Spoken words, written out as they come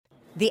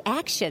The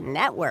Action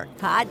Network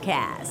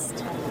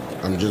Podcast.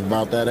 I'm just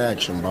about that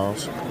action,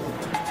 boss.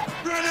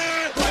 Ready?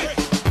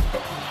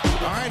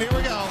 All right, here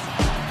we go.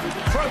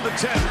 From the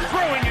 10,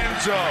 throwing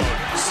end zone.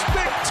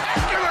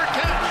 Spectacular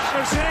catch.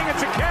 They're saying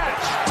it's a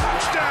catch.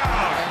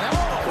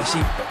 Touchdown. You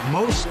see,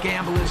 most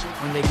gamblers,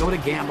 when they go to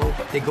gamble,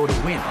 they go to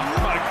win. Oh,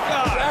 my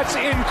God. That's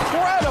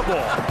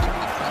incredible.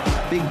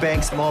 Big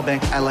bank, small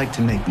bank, I like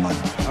to make money.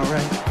 All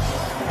right?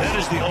 That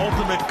is the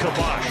ultimate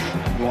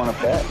kibosh. You want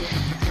to bet?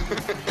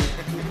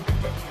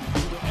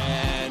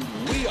 And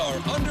we are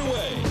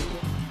underway.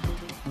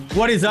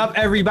 What is up,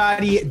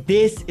 everybody?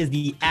 This is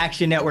the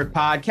Action Network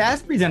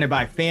Podcast presented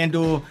by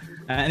FanDuel,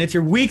 and it's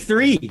your Week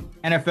 3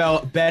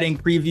 NFL betting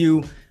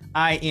preview.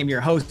 I am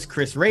your host,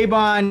 Chris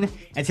Raybon,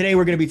 and today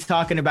we're going to be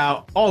talking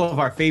about all of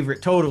our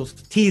favorite totals,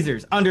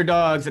 teasers,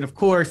 underdogs, and of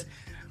course,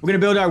 we're going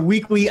to build our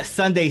weekly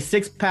Sunday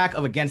six-pack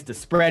of Against the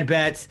Spread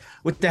bets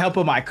with the help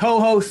of my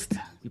co-host,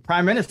 the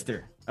Prime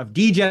Minister of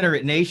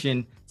Degenerate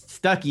Nation,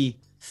 Stucky.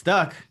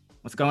 Stuck,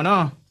 what's going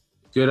on?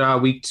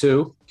 Good week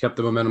 2. Kept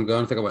the momentum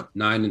going. I think I went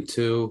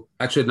 9-2.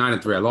 Actually,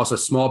 9-3. I lost a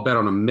small bet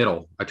on a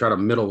middle. I tried a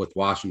middle with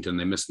Washington.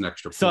 They missed an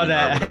extra point.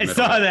 I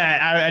saw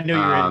that. I knew you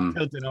were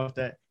tilting off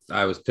that.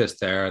 I was pissed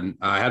there. And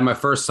I had my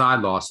first side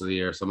loss of the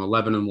year. So I'm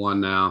 11-1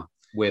 now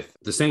with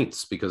the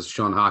Saints because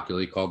Sean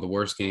Hockley called the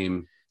worst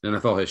game in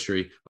NFL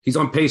history. He's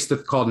on pace to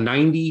call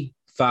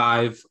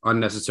 95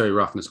 unnecessary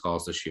roughness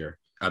calls this year.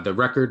 The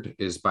record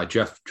is by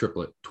Jeff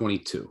Triplett,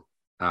 22.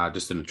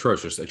 Just an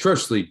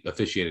atrociously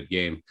officiated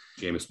game.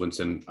 Jameis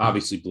Winston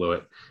obviously blew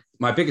it.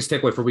 My biggest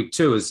takeaway for week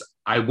 2 is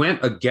I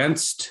went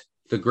against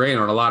the grain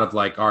on a lot of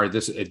like, all right,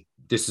 this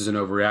is an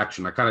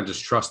overreaction. I kind of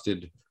just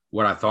trusted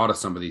what I thought of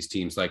some of these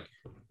teams. Like,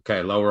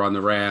 okay, lower on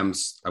the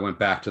Rams. I went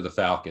back to the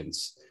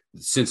Falcons.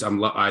 Since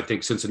I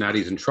think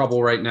Cincinnati's in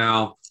trouble right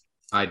now,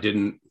 I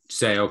didn't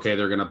say, okay,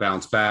 they're going to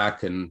bounce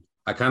back. And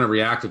I kind of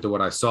reacted to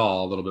what I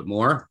saw a little bit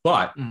more.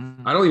 But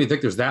I don't even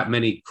think there's that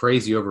many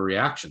crazy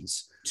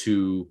overreactions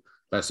to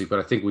last week, but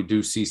I think we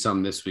do see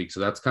some this week.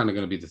 So that's kind of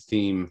going to be the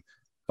theme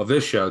of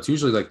this show. It's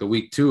usually like the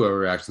week 2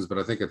 overreactions, but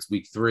I think it's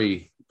week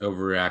 3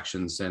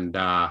 overreactions. And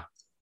I'm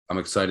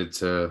excited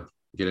to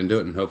get into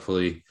it and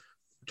hopefully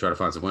try to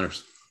find some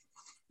winners.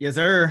 Yes,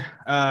 sir.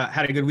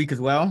 Had a good week as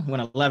well.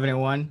 Went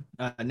 11-1.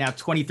 Now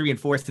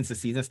 23-4 since the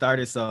season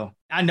started. So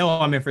I know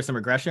I'm in for some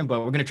regression, but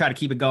we're going to try to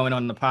keep it going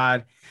on the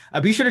pod.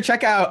 Be sure to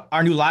check out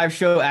our new live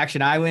show,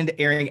 Action Island,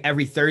 airing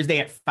every Thursday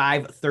at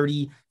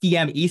 5:30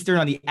 p.m. Eastern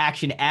on the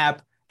Action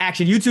app,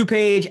 Action YouTube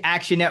page,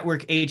 Action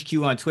Network HQ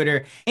on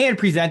Twitter, and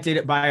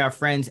presented by our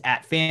friends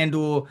at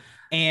FanDuel.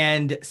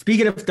 And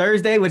speaking of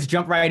Thursday, let's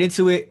jump right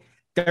into it.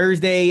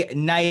 Thursday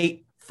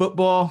night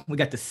football. We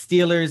got the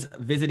Steelers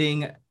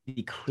visiting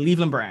the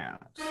Cleveland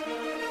Browns.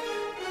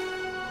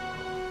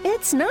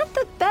 It's not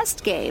the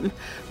best game,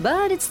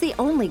 but it's the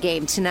only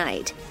game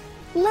tonight.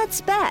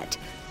 Let's bet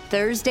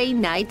Thursday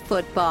Night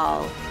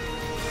Football.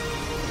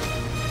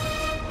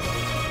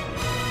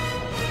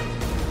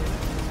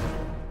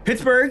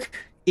 Pittsburgh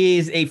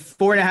is a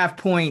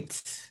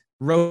 4.5-point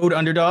road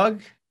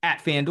underdog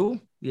at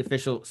FanDuel, the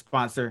official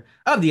sponsor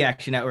of the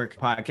Action Network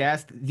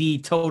Podcast. The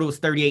total is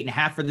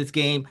 38.5 for this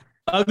game.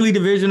 Ugly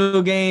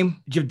divisional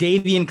game.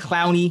 Jadeveon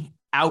Clowney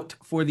out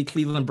for the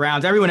Cleveland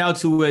Browns. Everyone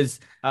else who was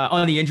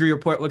on the injury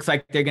report looks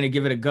like they're going to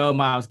give it a go.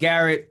 Myles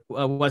Garrett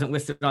wasn't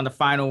listed on the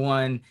final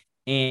one.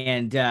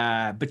 And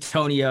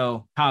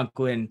Bitonio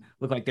Conklin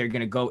look like they're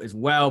going to go as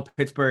well.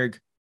 Pittsburgh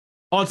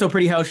also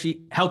pretty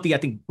healthy. I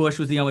think Bush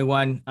was the only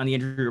one on the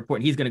injury report,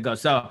 and he's going to go.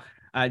 So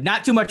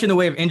not too much in the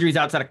way of injuries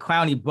outside of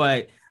Clowney,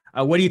 but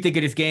what do you think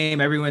of this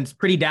game? Everyone's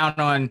pretty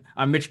down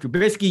on Mitch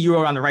Trubisky. You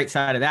were on the right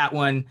side of that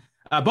one.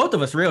 Both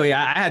of us, really.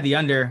 I had the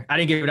under. I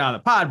didn't give it out on the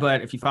pod,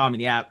 but if you follow me in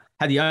the app,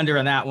 had the under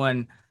on that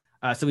one.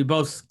 So we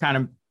both kind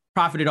of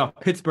profited off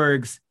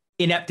Pittsburgh's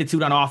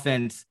ineptitude on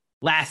offense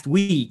last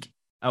week.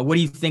 What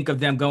do you think of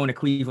them going to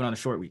Cleveland on a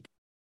short week?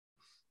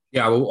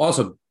 Yeah, well,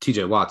 also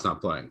TJ Watt's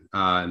not playing.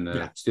 And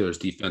the Steelers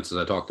defense, as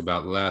I talked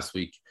about last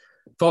week,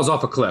 falls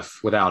off a cliff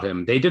without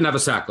him. They didn't have a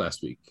sack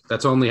last week.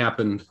 That's only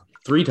happened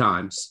 3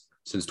 times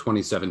since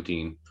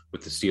 2017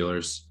 with the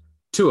Steelers.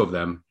 2 of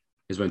them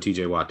is when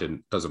TJ Watt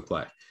doesn't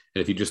play.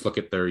 And if you just look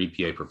at their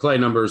EPA per play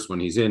numbers when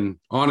he's on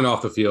and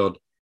off the field,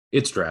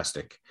 it's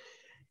drastic.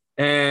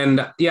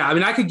 And yeah, I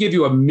mean, I could give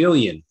you a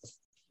million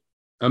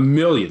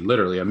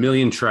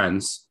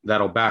trends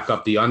that'll back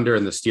up the under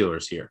and the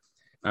Steelers here.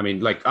 I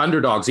mean, like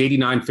underdogs,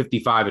 89,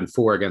 55, and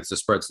 4 against the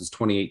spread since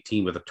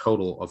 2018 with a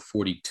total of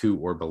 42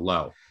 or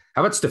below.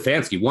 How about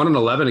Stefanski?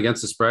 1-11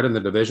 against the spread in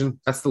the division.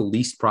 That's the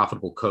least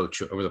profitable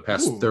coach over the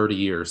past 30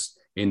 years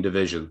in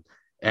division.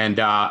 And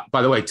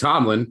by the way,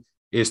 Tomlin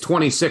is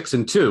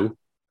 26-2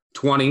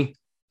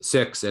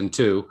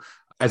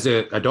 as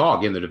a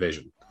dog in the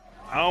division.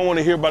 I don't want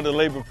to hear about the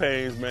labor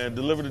pains, man.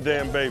 Deliver the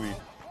damn baby.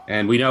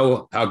 And we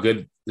know how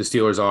good the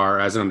Steelers are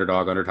as an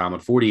underdog under Tomlin.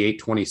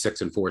 48,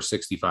 26-4,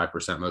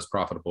 65% most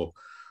profitable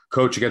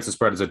coach against the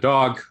spread as a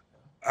dog.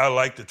 I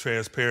like the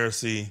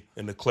transparency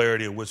and the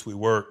clarity in which we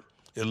work.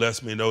 It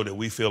lets me know that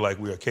we feel like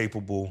we are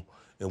capable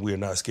and we are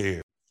not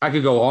scared. I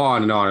could go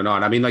on and on and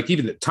on. I mean, like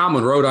even the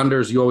Tomlin road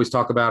unders you always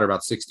talk about are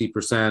about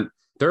 60%.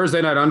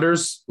 Thursday night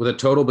unders with a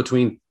total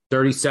between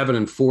 37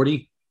 and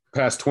 40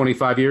 past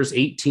 25 years,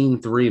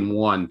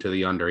 18-3-1 to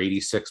the under,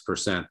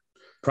 86%.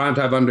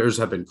 Primetime unders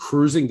have been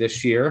cruising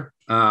this year,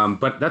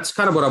 but that's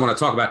kind of what I want to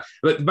talk about.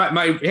 But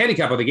my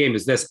handicap of the game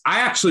is this.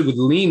 I actually would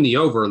lean the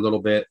over a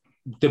little bit.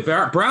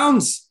 The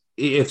Browns,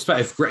 if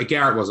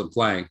Garrett wasn't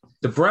playing,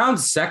 the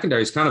Browns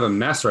secondary is kind of a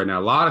mess right now.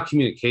 A lot of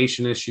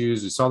communication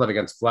issues. We saw that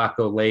against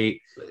Flacco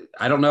late.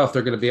 I don't know if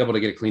they're going to be able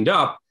to get it cleaned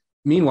up.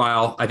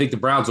 Meanwhile, I think the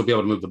Browns will be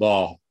able to move the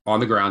ball on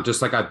the ground,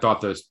 just like I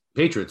thought the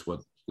Patriots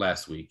would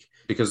last week.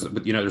 Because,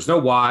 there's no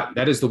Watt.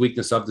 That is the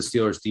weakness of the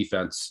Steelers'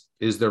 defense,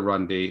 is their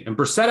run D. And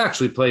Brissett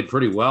actually played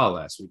pretty well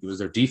last week. It was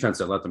their defense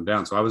that let them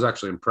down. So I was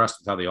actually impressed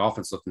with how the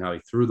offense looked and how he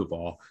threw the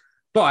ball.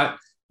 But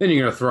then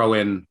you're going to throw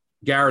in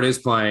Garrett is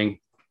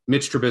playing.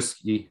 Mitch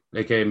Trubisky,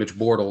 a.k.a. Mitch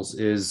Bortles,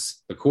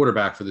 is the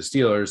quarterback for the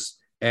Steelers.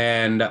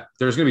 And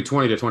there's going to be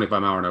 20 to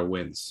 25 mile an hour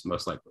winds,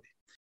 most likely.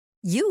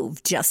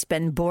 You've just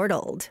been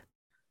Bortled.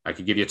 I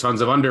could give you tons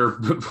of under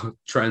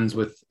trends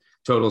with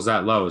totals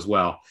that low as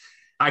well.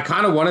 I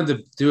kind of wanted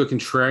to do a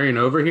contrarian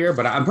over here,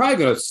 but I'm probably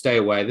going to stay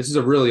away. This is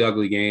a really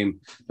ugly game.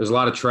 There's a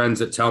lot of trends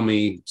that tell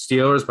me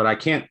Steelers, but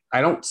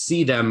I don't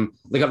see them.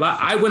 Like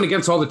I went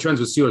against all the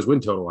trends with Steelers win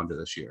total under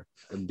this year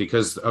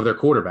because of their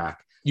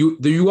quarterback.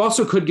 You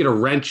also could get a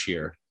wrench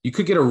here. You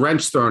could get a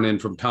wrench thrown in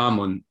from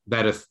Tomlin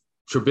that if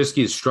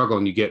Trubisky is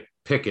struggling, you get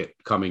Pickett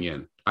coming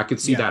in. I could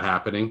see that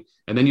happening.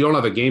 And then you don't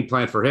have a game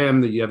plan for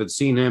him that you haven't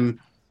seen him.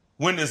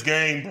 Win this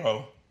game,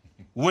 bro.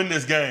 Win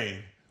this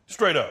game.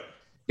 Straight up.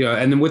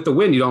 And then with the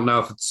win, you don't know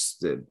if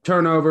it's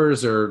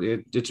turnovers or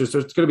it's just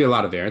there's going to be a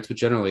lot of variance, but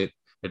generally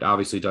it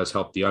obviously does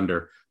help the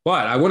under.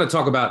 But I want to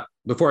talk about,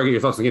 before I get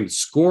your thoughts on the game,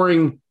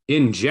 scoring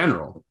in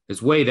general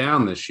is way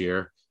down this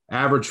year.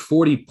 Average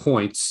 40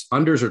 points.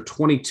 Unders are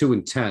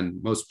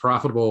 22-10, most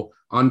profitable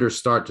under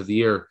start to the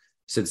year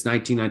since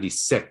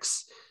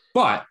 1996.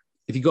 But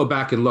if you go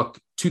back and look,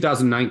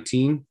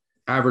 2019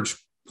 average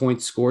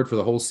points scored for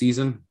the whole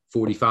season,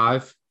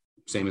 45,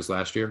 same as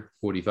last year,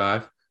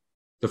 45.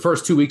 The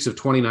first 2 weeks of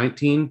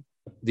 2019,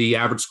 the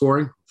average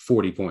scoring,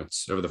 40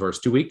 points over the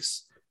first 2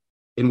 weeks.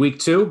 In week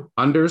 2,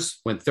 unders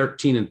went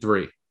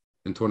 13-3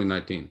 in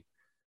 2019.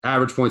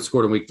 Average points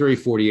scored in week 3,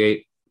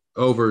 48.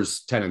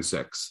 Overs,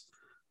 10-6.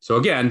 So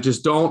again,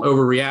 just don't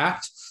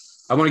overreact.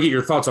 I want to get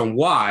your thoughts on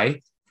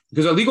why,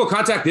 because illegal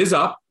contact is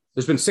up.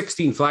 There's been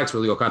 16 flags for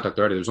illegal contact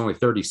already. There's only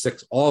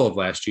 36 all of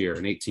last year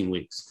in 18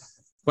 weeks.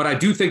 But I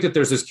do think that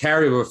there's this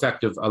carryover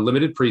effect of a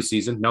limited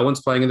preseason. No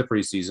one's playing in the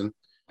preseason.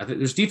 I think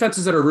there's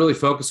defenses that are really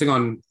focusing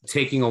on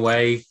taking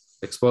away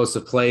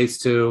explosive plays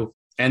too.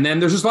 And then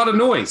there's just a lot of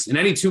noise in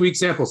any 2-week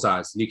sample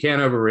size. And you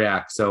can't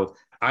overreact. So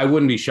I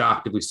wouldn't be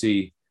shocked if we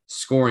see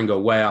scoring go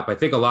way up. I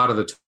think a lot of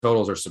the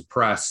totals are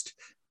suppressed.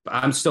 But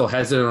I'm still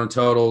hesitant on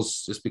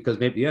totals just because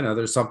maybe,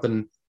 there's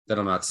something that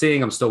I'm not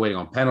seeing. I'm still waiting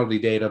on penalty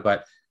data,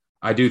 but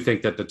I do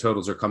think that the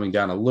totals are coming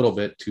down a little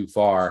bit too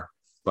far.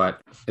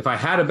 But if I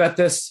had to bet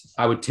this,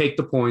 I would take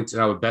the points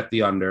and I would bet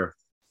the under.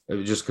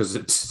 Just because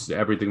it's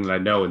everything that I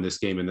know in this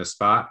game, in this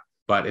spot.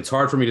 But it's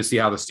hard for me to see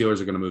how the Steelers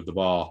are going to move the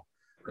ball.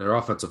 Their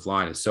offensive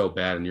line is so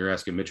bad, and you're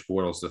asking Mitch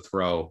Bortles to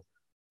throw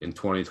in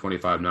 20,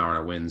 25 mile an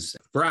hour winds.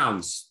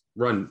 Browns'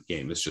 run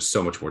game is just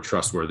so much more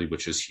trustworthy,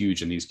 which is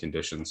huge in these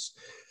conditions.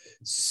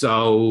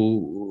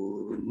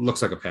 So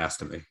looks like a pass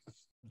to me.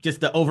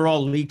 Just the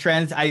overall league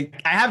trends. I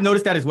have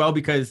noticed that as well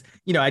because,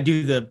 I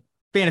do the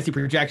fantasy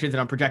projections and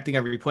I'm projecting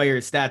every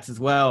player's stats as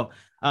well.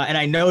 And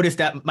I noticed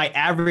that my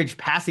average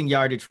passing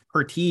yardage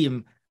per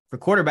team for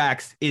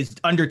quarterbacks is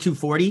under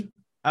 240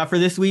 for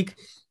this week.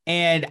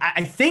 And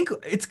I think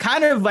it's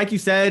kind of, like you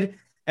said,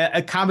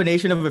 a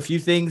combination of a few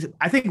things.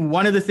 I think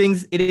one of the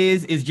things it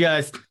is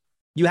just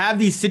you have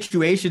these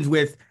situations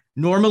with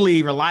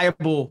normally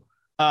reliable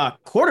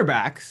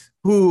quarterbacks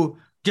who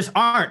just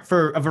aren't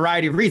for a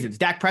variety of reasons.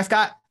 Dak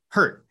Prescott,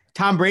 hurt.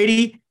 Tom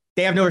Brady,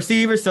 they have no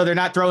receivers, so they're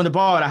not throwing the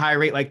ball at a high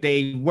rate like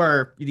they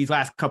were these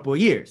last couple of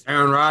years.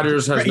 Aaron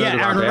Rodgers has no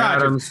Davante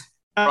Adams.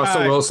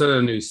 Russell Wilson,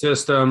 a new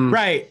system.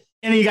 Right.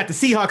 And then you got the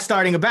Seahawks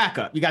starting a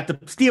backup. You got the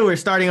Steelers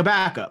starting a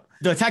backup.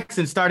 The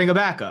Texans starting a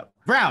backup.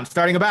 Browns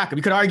starting a backup.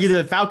 You could argue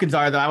the Falcons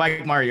are, though. I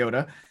like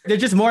Mariota.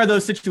 There's just more of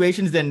those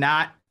situations than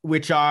not,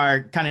 which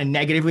are kind of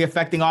negatively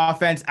affecting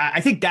offense.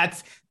 I think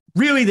that's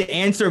really the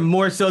answer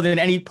more so than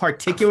any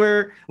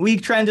particular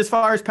league trend as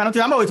far as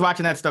penalties. I'm always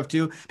watching that stuff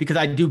too, because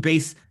I do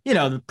base,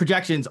 the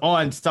projections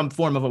on some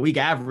form of a league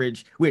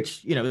average,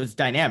 which, is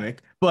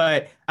dynamic.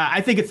 But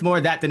I think it's more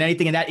that than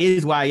anything. And that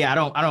is why, I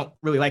don't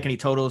really like any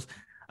totals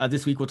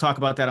this week. We'll talk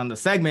about that on the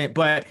segment.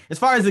 But as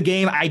far as the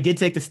game, I did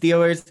take the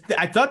Steelers.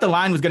 I thought the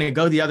line was going to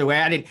go the other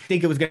way. I didn't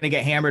think it was going to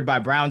get hammered by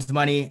Browns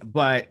money,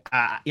 but,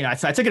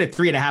 so I took it at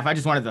 3.5. I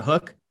just wanted the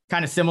hook.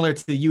 Kind of similar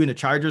to you and the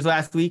Chargers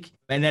last week.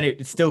 And then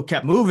it still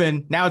kept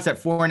moving. Now it's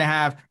at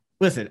 4.5.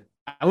 Listen,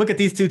 I look at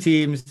these two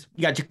teams.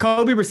 You got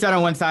Jacoby Brissett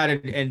on one side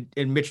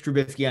and Mitch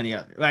Trubisky on the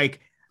other.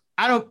 Like,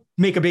 I don't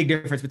make a big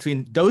difference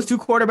between those two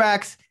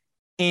quarterbacks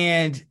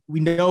And we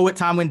know what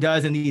Tomlin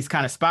does in these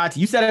kind of spots.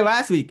 You said it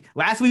last week.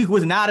 Last week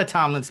was not a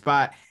Tomlin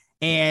spot,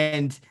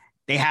 and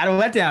they had a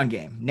letdown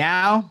game.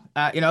 Now,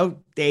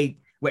 they're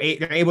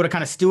able to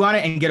kind of stew on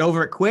it and get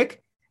over it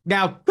quick.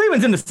 Now,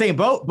 Cleveland's in the same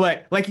boat,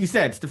 but like you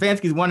said,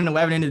 Stefanski's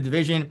 1-11 in the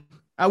division.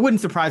 I wouldn't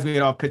surprise me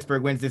at all if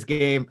Pittsburgh wins this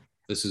game.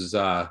 This is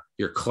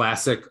your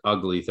classic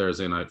ugly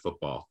Thursday night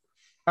football.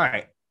 All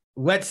right,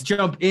 let's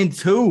jump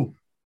into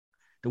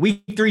the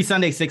Week 3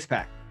 Sunday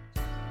six-pack.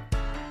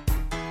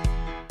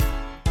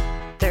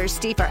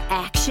 Thirsty for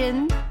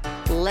action?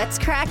 Let's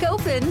crack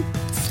open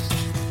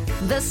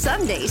the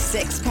Sunday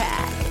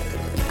six-pack.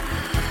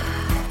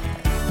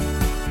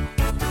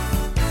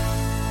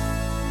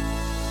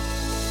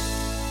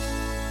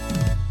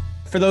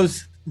 For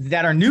those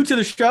that are new to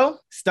the show,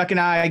 Stuck and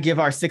I give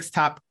our 6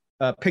 top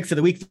picks of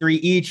the Week 3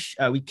 each.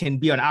 We can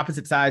be on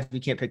opposite sides.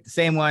 We can't pick the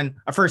same one.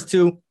 Our first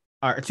 2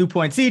 are 2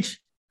 points each.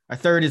 Our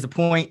third is a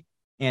point,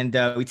 and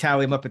we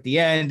tally them up at the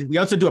end. We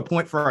also do a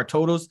point for our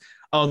totals,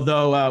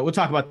 although we'll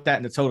talk about that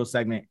in the total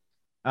segment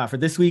for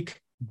this week.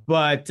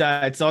 But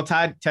it's all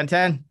tied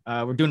 10-10.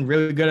 We're doing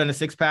really good on the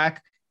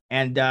six-pack,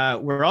 and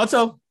we're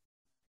also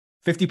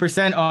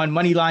 50% on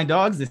money line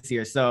dogs this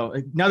year. So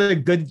another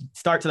good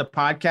start to the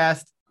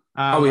podcast.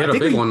 We had a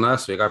big one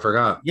last week. I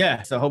forgot.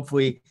 Yeah. So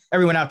hopefully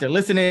everyone out there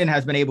listening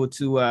has been able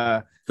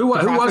to. Who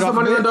was the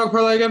money line dog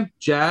parlay again?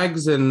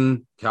 Jags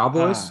and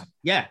Cowboys.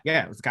 Yeah.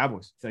 It was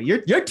Cowboys. So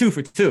you're 2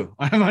 for 2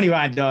 on money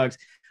line dogs.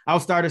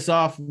 I'll start us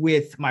off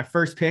with my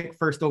first pick,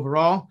 first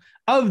overall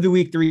of the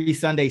Week 3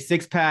 Sunday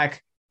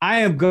six-pack.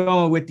 I am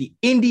going with the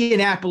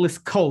Indianapolis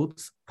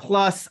Colts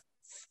plus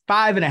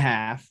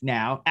 5.5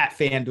 now at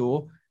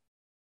FanDuel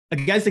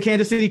against the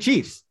Kansas City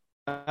Chiefs.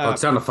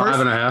 It's down to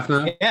 5.5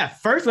 now. Yeah.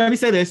 First, let me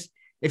say this: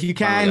 if you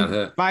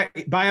can buy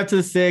up to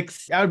the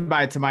 6, I would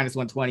buy it to minus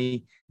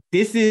 120.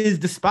 This is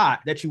the spot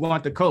that you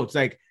want the Colts.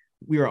 Like,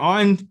 we were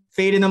on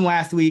fading them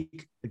last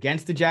week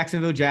against the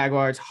Jacksonville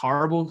Jaguars.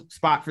 Horrible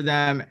spot for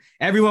them.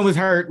 Everyone was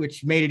hurt,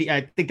 which made it.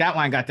 I think that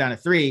line got down to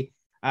 3.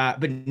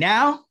 But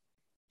now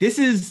this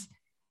is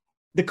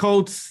the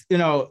Colts,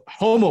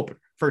 home opener,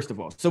 first of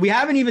all. So we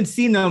haven't even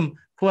seen them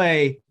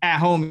play at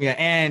home yet,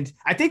 and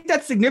I think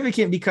that's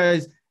significant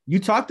because you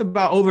talked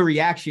about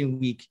overreaction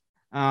week.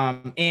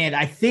 And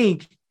I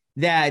think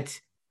that,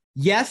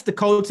 yes, the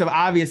Colts have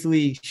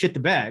obviously shit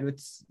the bed.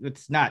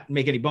 Let's not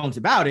make any bones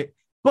about it.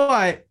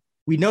 But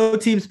we know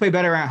teams play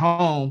better at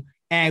home,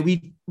 and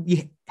we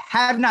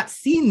have not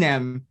seen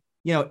them,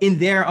 in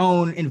their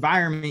own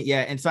environment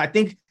yet. And so I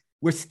think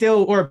we're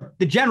still, or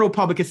the general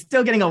public is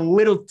still getting a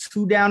little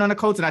too down on the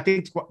Colts. And I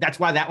think that's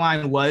why that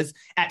line was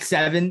at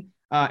 7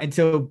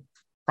 until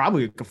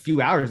probably a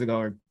few hours ago,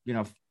 or,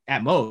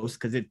 at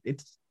most, because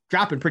it's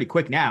dropping pretty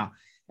quick now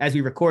as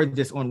we record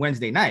this on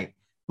Wednesday night.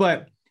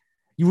 But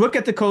you look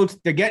at the Colts,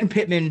 they're getting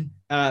Pittman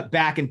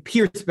back and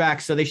Pierce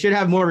back, so they should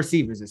have more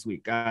receivers this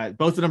week.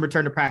 Both of them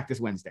return to practice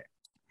Wednesday.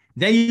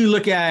 Then you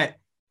look at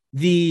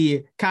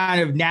the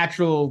kind of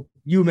natural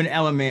human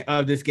element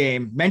of this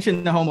game.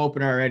 Mentioned the home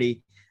opener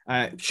already.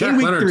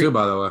 Shaq Leonard too,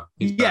 by the way.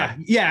 Yeah.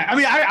 I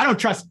mean, I don't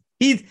trust.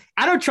 I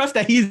don't trust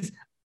that he's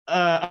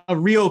a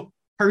real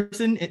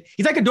person.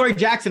 He's like a Dory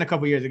Jackson a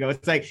couple years ago.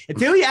 It's like,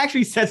 until he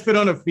actually sets foot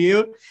on the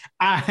field,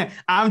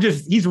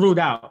 he's ruled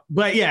out.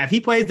 But yeah, if he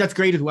plays, that's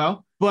great as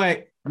well.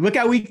 But look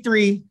at Week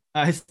 3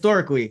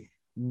 historically.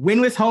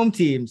 Winless home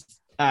teams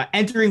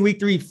entering Week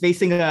 3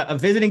 facing a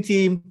visiting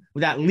team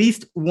with at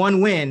least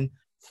one win,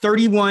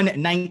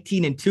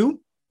 31-19-2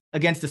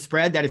 against the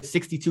spread. That is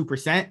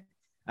 62%.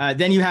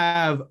 Then you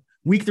have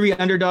Week 3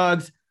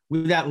 underdogs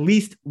with at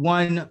least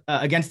one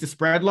against the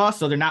spread loss.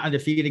 So they're not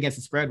undefeated against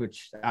the spread,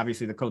 which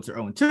obviously the Colts are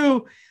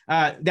 0-2.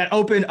 That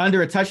opened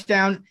under a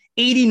touchdown,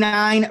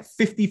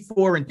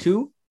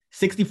 89-54-2,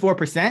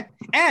 64%.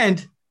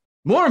 And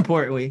more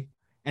importantly,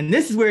 and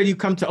this is where you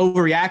come to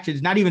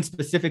overreactions, not even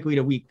specifically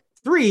to Week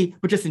 3,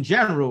 but just in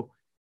general,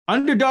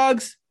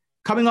 underdogs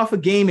coming off a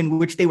game in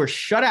which they were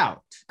shut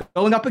out,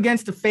 going up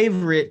against the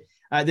favorite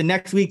the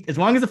next week, as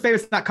long as the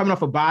favorite's not coming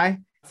off a bye,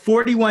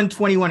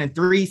 41-21-3,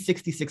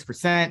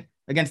 66%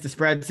 against the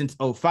spread since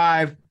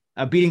 2005,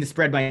 beating the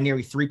spread by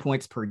nearly 3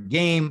 points per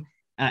game.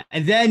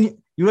 And then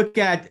you look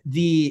at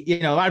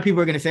a lot of people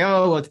are going to say,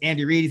 oh, well, it's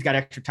Andy Reid. He's got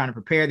extra time to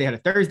prepare. They had a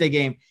Thursday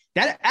game.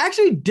 That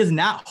actually does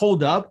not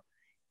hold up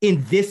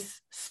in this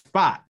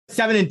spot.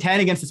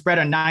 7-10 against the spread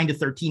on 9 to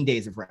 13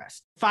 days of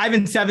rest.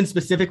 5-7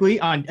 specifically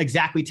on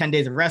exactly 10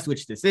 days of rest,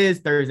 which this is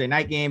Thursday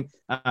night game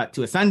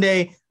to a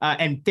Sunday,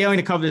 and failing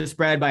to cover the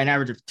spread by an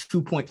average of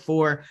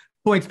 2.4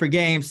 points per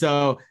game.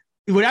 So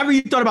whatever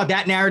you thought about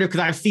that narrative,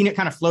 because I've seen it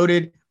kind of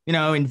floated,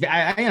 and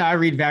I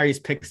read various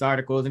picks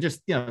articles and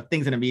just,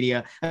 things in the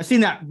media. I've seen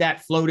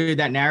that floated,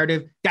 that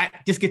narrative.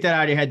 That, just get that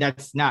out of your head.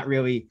 That's not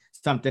really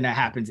something that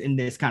happens in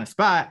this kind of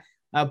spot.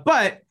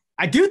 But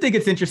I do think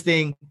it's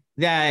interesting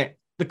that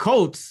the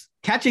Colts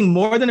catching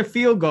more than a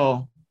field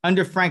goal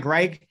under Frank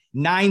Reich,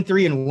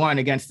 9-3-1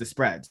 against the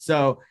spread.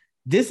 So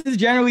this is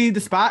generally the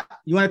spot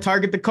you want to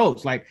target the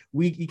Colts. Like,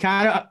 you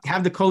kind of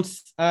have the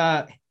Colts,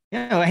 a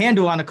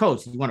handle on the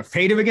Colts. You want to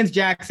fade them against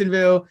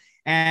Jacksonville,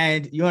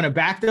 and you want to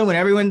back them when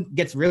everyone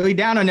gets really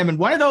down on them. And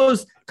one of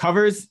those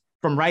covers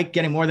from Reich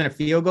getting more than a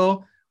field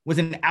goal was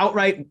an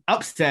outright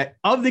upset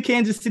of the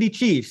Kansas City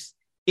Chiefs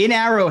in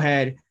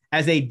Arrowhead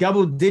as a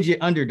double-digit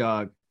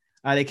underdog.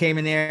 They came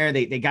in there,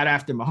 they got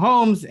after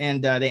Mahomes,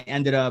 and they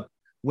ended up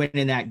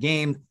winning that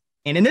game.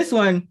 And in this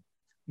one,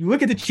 you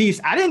look at the Chiefs.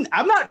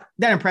 I'm not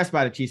that impressed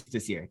by the Chiefs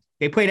this year.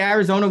 They played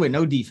Arizona with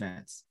no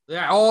defense.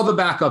 Yeah, all the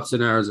backups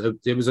in Arizona.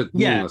 It was a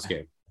meaningless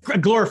game. A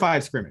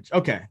glorified scrimmage.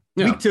 Okay.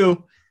 Yeah. Week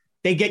 2,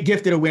 they get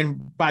gifted a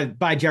win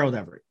by Gerald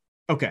Everett.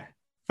 Okay,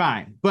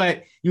 fine.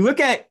 But you look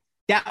at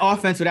that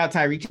offense without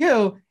Tyreek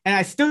Hill, and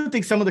I still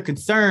think some of the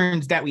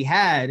concerns that we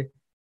had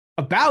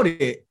about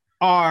it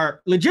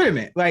are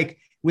legitimate. Like,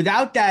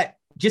 without that,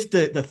 just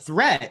the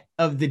threat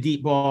of the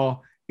deep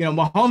ball,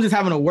 Mahomes is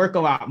having to work a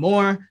lot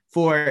more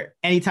for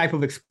any type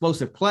of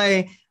explosive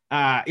play.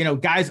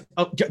 Guys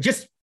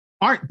just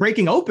aren't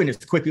breaking open as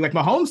quickly. Like,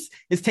 Mahomes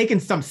is taking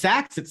some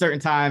sacks at certain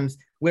times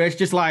where it's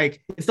just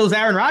like, it's those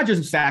Aaron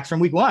Rodgers sacks from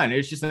week 1.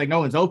 It's just like no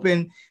one's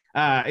open.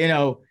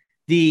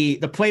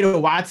 The play to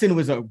Watson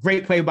was a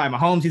great play by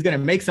Mahomes. He's going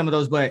to make some of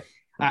those, but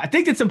I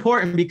think it's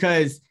important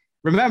because,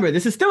 remember,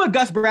 this is still a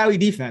Gus Bradley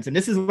defense, and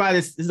this is why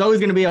this is always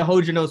going to be a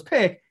hold your nose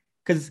pick,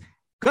 because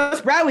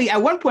Gus Bradley,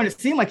 at one point, it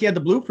seemed like he had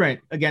the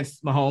blueprint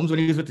against Mahomes when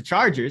he was with the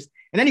Chargers,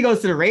 and then he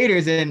goes to the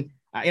Raiders, and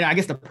I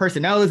guess the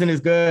personnel isn't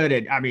as good,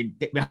 and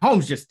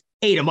Mahomes just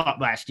ate him up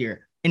last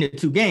year in the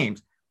 2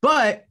 games.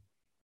 But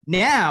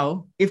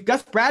now, if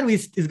Gus Bradley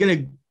is going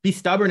to be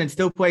stubborn and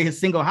still play his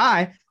single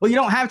high, well, you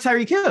don't have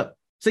Tyreek Hill,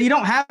 so you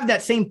don't have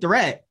that same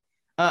threat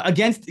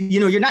against.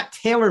 You're not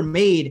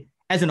tailor-made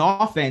as an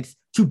offense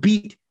to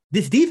beat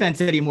this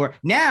defense anymore.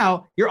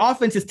 Now your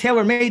offense is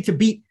tailor-made to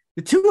beat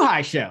the 2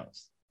 high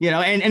shells,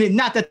 and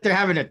not that they're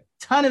having a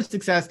ton of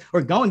success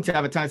or going to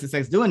have a ton of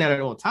success doing that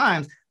at all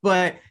times.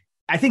 But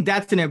I think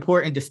that's an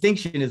important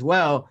distinction as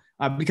well,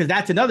 because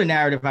that's another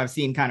narrative I've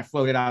seen kind of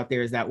floated out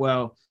there is that,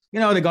 well,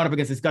 they're going up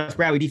against this Gus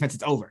Bradley defense,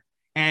 it's over.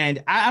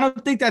 And I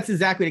don't think that's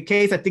exactly the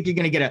case. I think you're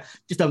going to get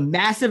just a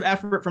massive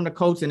effort from the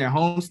Colts in their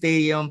home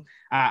stadium.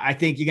 I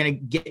think they're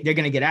going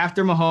to get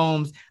after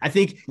Mahomes. I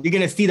think you're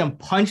going to see them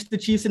punch the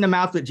Chiefs in the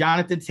mouth with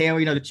Jonathan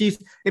Taylor. The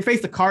Chiefs, they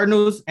faced the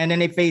Cardinals, and then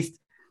they faced,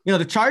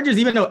 the Chargers.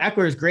 Even though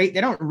Eckler is great,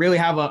 they don't really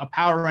have a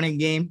power running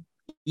game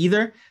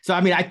either. So,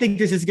 I think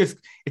this is just,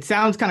 it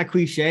sounds kind of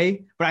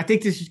cliche, but I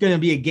think this is going to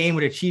be a game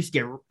where the Chiefs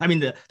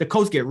the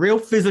Colts get real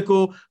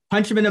physical,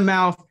 punch them in the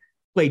mouth,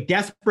 play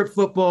desperate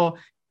football,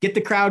 get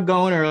the crowd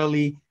going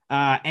early,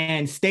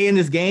 and stay in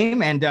this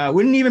game. And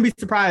wouldn't even be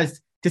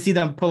surprised to see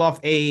them pull off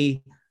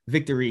a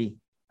victory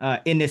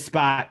in this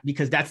spot,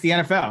 because that's the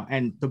NFL.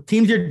 And the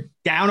teams you're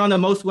down on the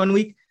most one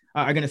week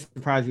are going to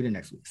surprise you the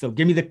next week. So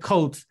give me the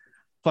Colts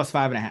plus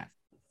 5.5.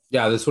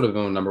 Yeah, this would have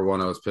been number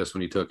 1. I was pissed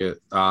when you took it.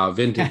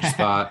 Vintage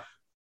spot.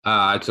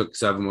 I took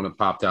 7 when it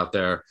popped out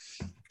there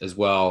as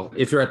well.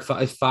 If you're at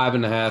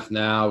 5.5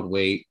 now,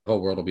 wait. The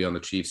whole world will be on the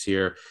Chiefs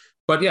here.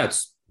 But yeah,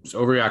 it's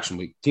overreaction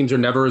week. Teams are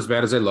never as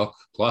bad as they look.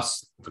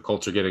 Plus, the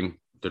Colts are they've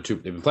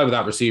been playing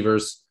without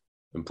receivers,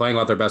 been playing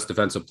without their best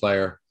defensive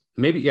player.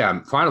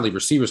 Finally,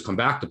 receivers come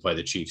back to play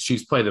the Chiefs.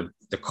 Chiefs play the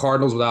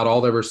Cardinals without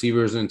all their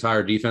receivers and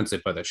entire defense. They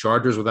play the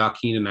Chargers without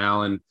Keenan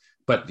Allen.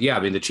 But yeah,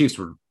 the Chiefs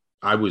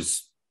I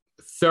was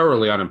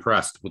thoroughly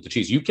unimpressed with the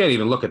Chiefs. You can't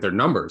even look at their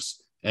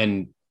numbers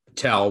and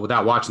tell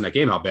without watching that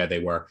game how bad they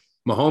were.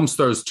 Mahomes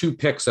throws 2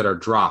 picks that are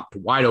dropped,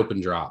 wide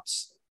open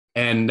drops.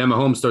 And then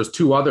Mahomes throws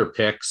 2 other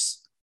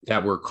picks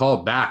that were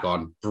called back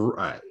on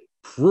brutal.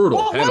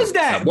 What was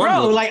that,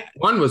 bro?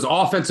 One was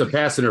offensive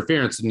pass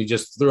interference, and he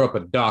just threw up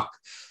a duck.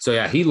 So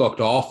yeah, he looked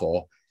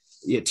awful.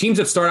 Yeah, teams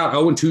that start out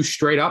 0-2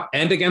 straight up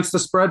and against the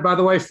spread, by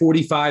the way,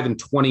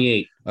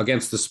 45-28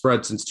 against the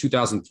spread since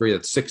 2003.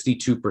 That's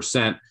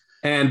 62%.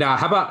 And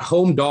how about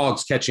home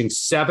dogs catching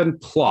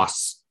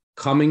 7+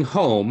 coming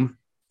home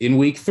in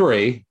week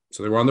 3?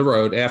 So they were on the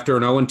road after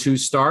an 0-2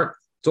 start.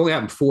 It's only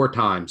happened 4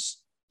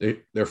 times.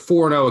 They're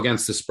 4-0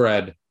 against the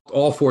spread.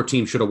 All 4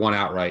 teams should have won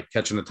outright,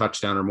 catching a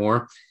touchdown or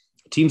more.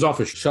 Teams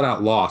offer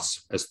shutout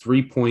loss as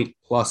 3-point+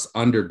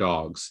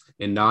 underdogs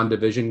in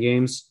non-division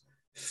games,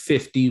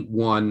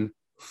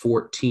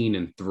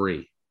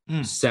 51-14-3,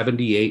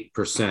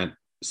 78%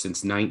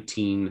 since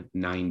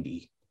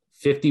 1990.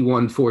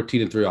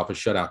 51-14-3 off a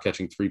shutout,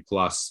 catching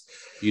 3+.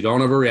 You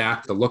don't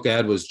overreact. The look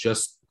ahead was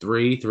just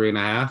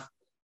 3.5,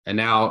 and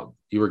now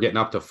you were getting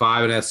up to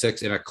 5.5,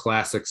 6 in a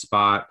classic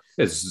spot.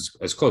 This is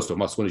as close to a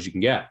must-win as you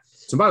can get.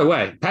 So, by the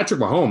way,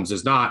 Patrick Mahomes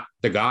is not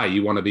the guy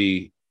you want to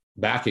be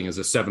backing as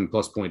a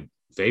 7+ point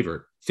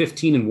favorite.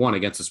 15-1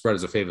 against the spread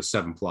as a favorite,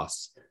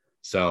 7+.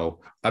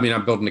 So,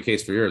 I'm building a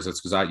case for yours.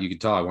 That's because you can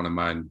tell I want to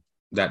mine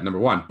that number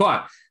 1.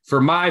 But for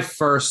my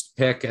first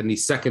pick and the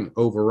second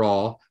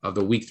overall of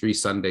the Week 3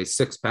 Sunday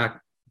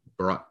 6-pack,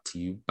 brought to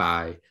you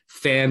by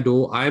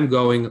FanDuel, I'm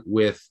going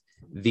with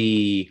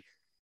the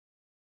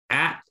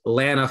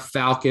Atlanta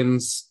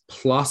Falcons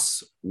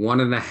plus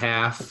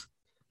 1.5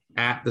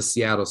 at the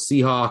Seattle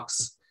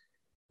Seahawks.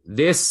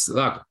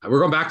 We're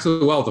going back to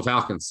the well with the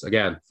Falcons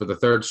again for the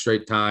 3rd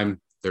straight time.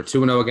 They're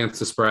 2-0 against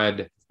the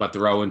spread. but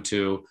they're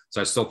 0-2.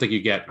 So I still think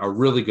you get a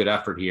really good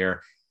effort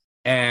here.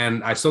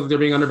 And I still think they're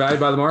being undervalued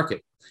by the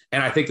market.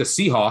 And I think the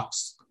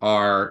Seahawks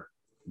are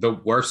the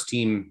worst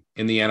team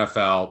in the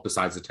NFL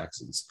besides the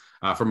Texans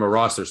from a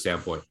roster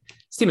standpoint.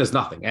 This team has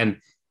nothing. And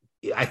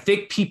I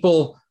think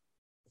people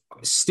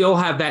still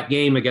have that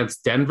game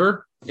against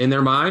Denver in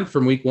their mind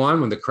from week 1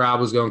 when the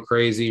crowd was going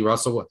crazy.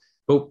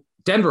 But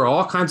Denver,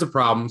 all kinds of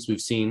problems we've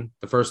seen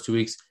the first 2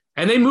 weeks.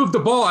 And they moved the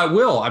ball at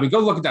will. I mean, go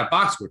look at that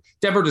box score.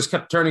 Denver just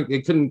kept turning.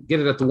 They couldn't get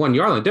it at the 1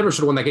 yard line. Denver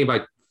should have won that game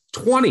by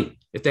 20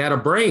 if they had a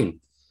brain.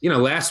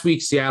 Last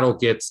week, Seattle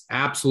gets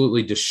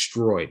absolutely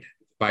destroyed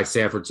by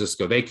San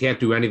Francisco. They can't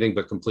do anything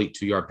but complete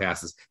 2-yard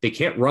passes. They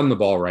can't run the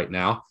ball right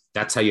now.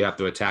 That's how you have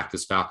to attack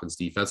this Falcons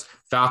defense.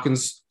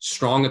 Falcons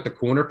strong at the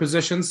corner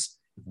positions.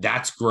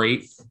 That's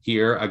great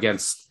here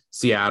against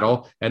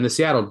Seattle. And the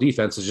Seattle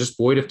defense is just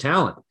void of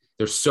talent.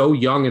 They're so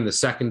young in the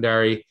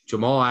secondary.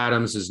 Jamal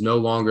Adams is no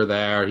longer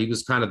there. He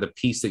was kind of the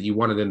piece that you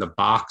wanted in the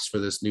box for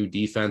this new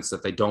defense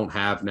that they don't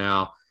have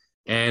now.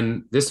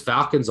 And this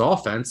Falcons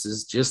offense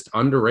is just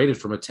underrated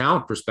from a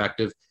talent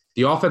perspective.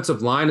 The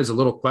offensive line is a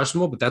little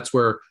questionable, but that's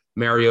where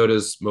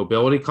Mariota's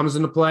mobility comes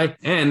into play.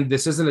 And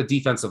this isn't a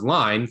defensive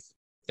line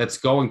that's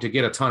going to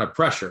get a ton of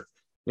pressure.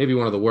 Maybe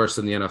one of the worst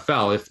in the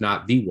NFL, if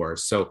not the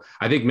worst. So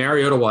I think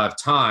Mariota will have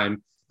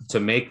time to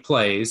make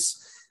plays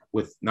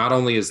with not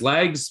only his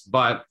legs,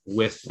 but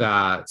with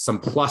some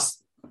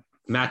plus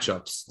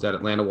matchups that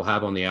Atlanta will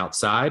have on the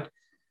outside.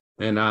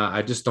 And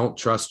I just don't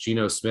trust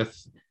Geno Smith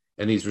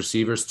and these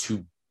receivers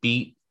to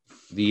beat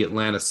the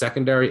Atlanta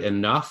secondary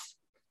enough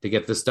to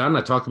get this done.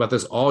 I talked about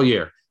this all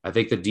year. I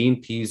think the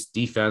Dean Pease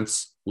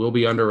defense will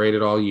be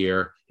underrated all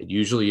year. It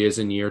usually is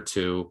in year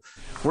 2.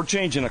 We're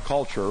changing a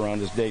culture around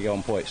this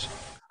daggone place.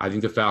 I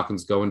think the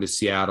Falcons go into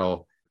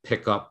Seattle,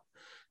 pick up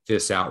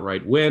this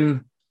outright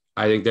win.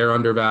 I think they're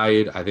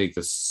undervalued. I think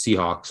the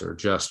Seahawks are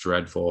just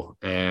dreadful,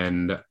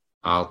 and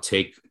I'll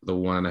take the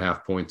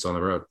 1.5 points on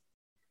the road.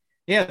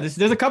 Yeah,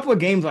 there's a couple of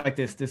games like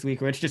this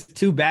week where it's just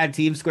 2 bad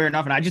teams squaring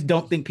off, and I just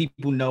don't think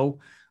people know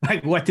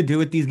what to do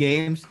with these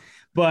games.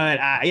 But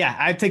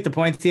I take the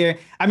points here.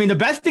 I mean, the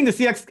best thing the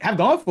Seahawks have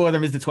going for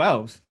them is the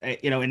 12s,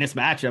 in this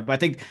matchup. I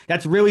think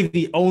that's really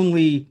the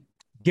only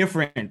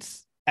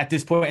difference at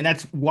this point, and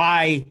that's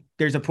why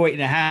there's a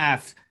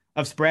 1.5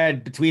 of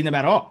spread between them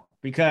at all.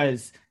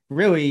 Because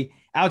really,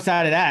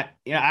 outside of that,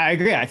 I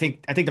agree. I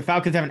think the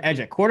Falcons have an edge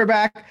at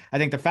quarterback. I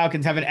think the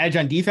Falcons have an edge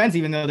on defense,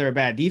 even though they're a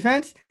bad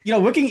defense.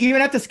 Looking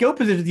even at the skill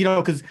positions,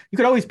 because you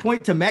could always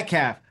point to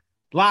Metcalf,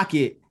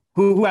 Lockett,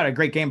 who had a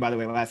great game, by the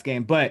way, last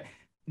game. But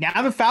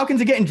now the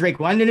Falcons are getting Drake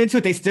London into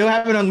it. They still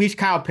haven't unleashed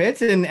Kyle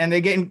Pitts, and they're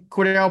getting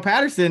Cordell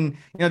Patterson.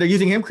 They're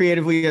using him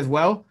creatively as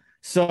well.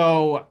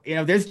 So,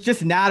 there's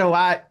just not a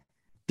lot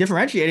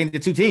differentiating the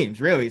two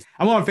teams, really.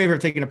 I'm all in favor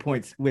of taking the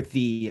points with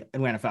the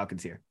Atlanta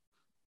Falcons here.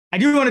 I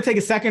do want to take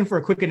a second for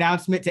a quick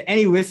announcement to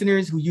any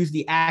listeners who use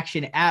the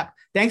Action app.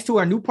 Thanks to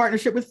our new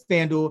partnership with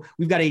FanDuel,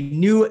 we've got a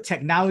new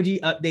technology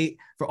update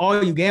for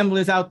all you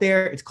gamblers out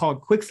there. It's called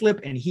Quick Slip,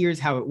 and here's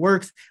how it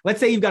works. Let's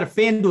say you've got a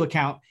FanDuel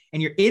account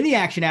and you're in the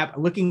Action app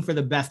looking for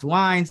the best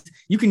lines.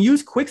 You can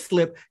use Quick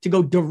Slip to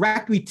go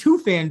directly to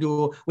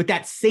FanDuel with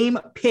that same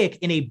pick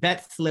in a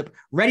bet slip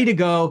ready to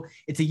go.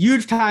 It's a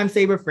huge time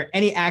saver for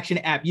any Action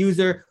app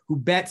user who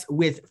bets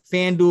with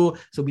FanDuel,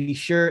 so be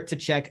sure to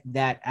check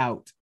that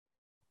out.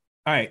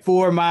 All right,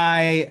 for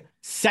my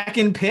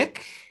second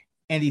pick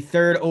and the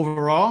third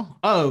overall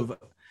of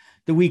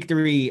the Week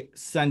 3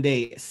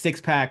 Sunday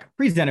 6-pack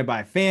presented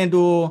by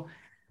FanDuel,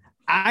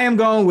 I am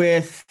going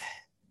with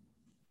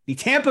the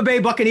Tampa Bay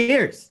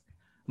Buccaneers,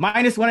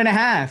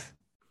 -1.5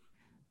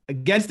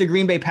 against the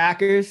Green Bay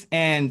Packers.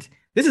 And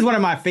this is one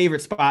of my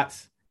favorite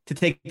spots to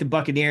take the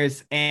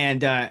Buccaneers.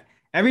 And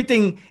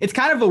everything, it's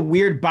kind of a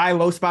weird buy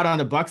low spot on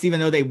the Bucs,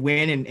 even though they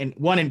win and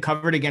won and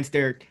covered against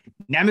their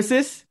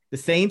nemesis, the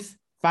Saints.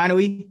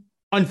 Finally,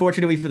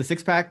 unfortunately for the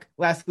 6-pack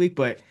last week,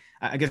 but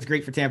I guess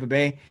great for Tampa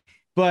Bay.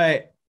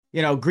 But,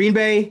 Green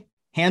Bay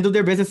handled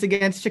their business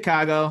against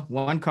Chicago,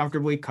 won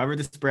comfortably, covered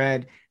the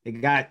spread. They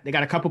got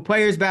a couple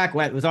players back.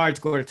 Lazard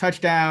scored a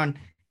touchdown.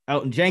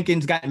 Elton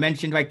Jenkins got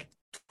mentioned like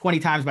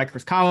 20 times by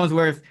Chris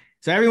Collinsworth.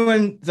 So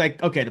everyone's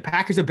like, okay, the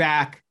Packers are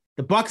back.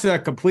 The Bucs are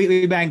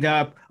completely banged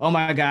up. Oh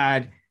my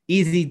God,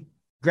 easy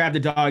grab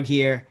the dog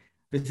here.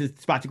 This is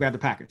the spot to grab the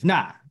Packers.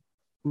 Nah,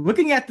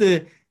 looking at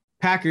the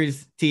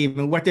Packers team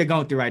and what they're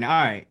going through right now.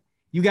 All right,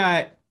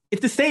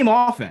 it's the same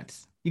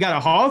offense. You got a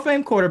Hall of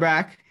Fame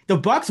quarterback. The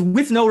Bucs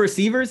with no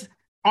receivers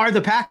are the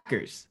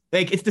Packers.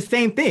 Like, it's the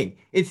same thing.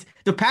 It's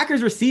the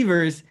Packers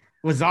receivers,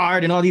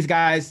 Lazard and all these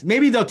guys.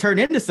 Maybe they'll turn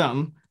into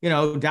something.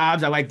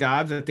 Dobbs, I like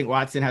Dobbs. I think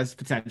Watson has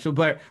potential.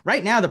 But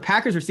right now, the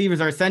Packers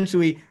receivers are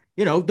essentially,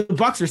 the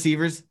Bucs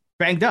receivers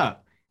banged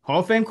up.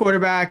 Hall of Fame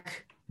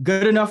quarterback,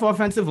 good enough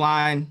offensive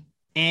line,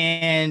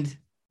 and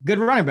good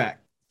running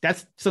back.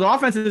 So the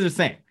offenses are the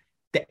same.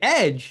 The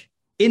edge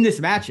in this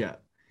matchup,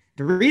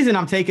 the reason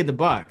I'm taking the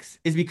Bucs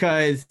is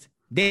because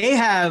they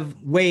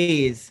have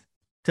ways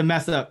to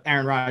mess up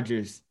Aaron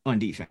Rodgers on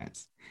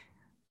defense.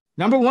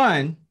 Number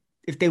one,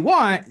 if they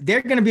want,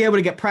 they're going to be able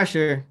to get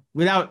pressure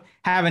without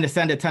having to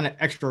send a ton of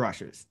extra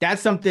rushers.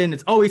 That's something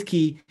that's always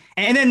key.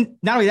 And then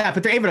not only that,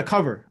 but they're able to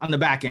cover on the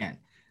back end.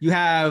 You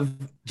have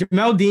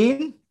Jamel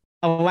Dean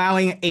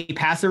allowing a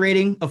passer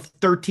rating of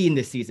 13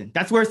 this season.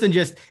 That's worse than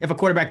just if a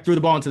quarterback threw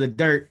the ball into the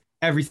dirt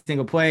every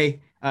single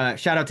play.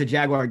 Shout out to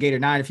Jaguar Gator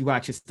 9 if you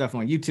watch his stuff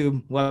on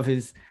YouTube. Love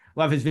his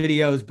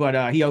videos,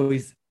 but he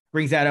always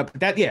brings that up.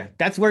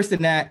 That's worse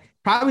than that.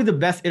 Probably the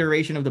best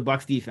iteration of the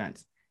Bucs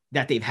defense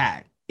that they've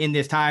had in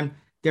this time.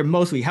 They're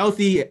mostly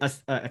healthy.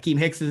 Akeem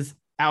Hicks is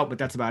out, but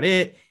that's about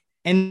it.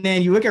 And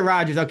then you look at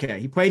Rodgers. Okay,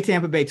 he played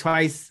Tampa Bay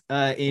twice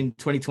in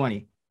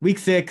 2020. Week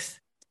 6,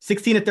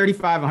 16 to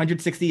 35,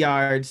 160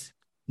 yards,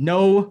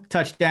 no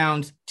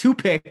touchdowns, 2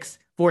 picks,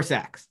 4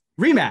 sacks.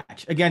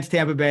 Rematch against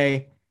Tampa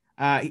Bay.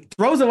 He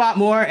throws a lot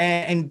more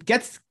and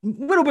gets a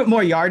little bit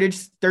more yardage,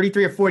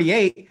 33 or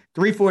 48,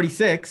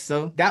 346.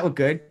 So that looked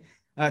good.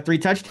 3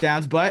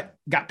 touchdowns, but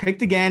got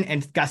picked again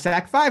and got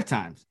sacked 5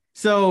 times.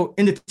 So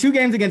in the 2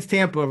 games against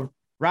Tampa,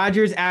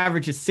 Rodgers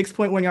averages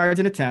 6.1 yards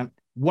an attempt,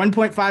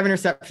 1.5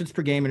 interceptions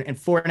per game, and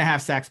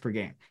 4.5 sacks per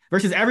game.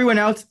 Versus everyone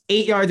else,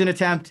 8 yards an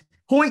attempt,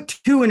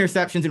 0.2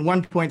 interceptions, and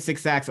 1.6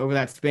 sacks over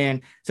that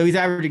span. So he's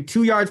averaging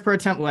 2 yards per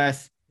attempt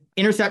less.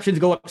 Interceptions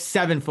go up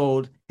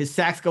 7-fold. His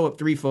sacks go up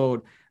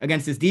 3-fold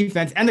against his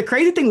defense. And the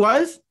crazy thing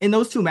was, in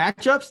those 2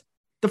 matchups,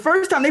 the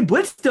first time they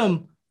blitzed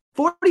him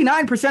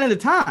 49% of the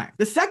time.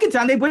 The second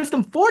time they blitzed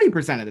him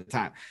 40% of the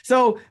time.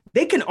 So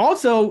they can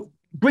also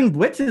bring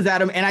blitzes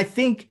at him. And I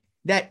think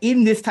that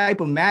in this type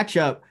of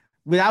matchup,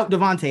 without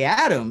Davante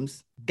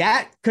Adams,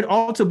 that could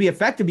also be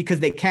effective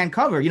because they can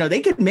cover. You know, they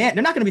can man.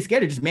 They're not going to be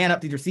scared to just man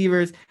up these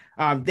receivers.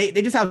 They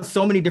just have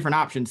so many different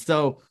options.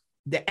 So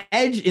the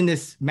edge in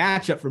this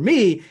matchup for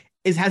me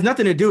has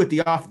nothing to do with the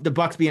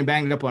Bucs being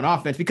banged up on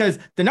offense because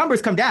the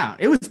numbers come down.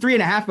 It was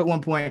 3.5 at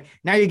one point.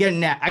 Now you're getting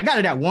that. I got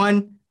it at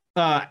 1.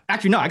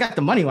 Actually, no, I got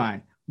the money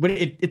line, but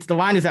it's the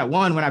line is at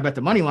 1 when I bet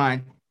the money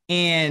line.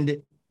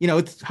 And, you know,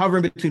 it's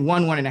hovering between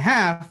 1,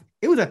 1.5.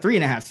 It was at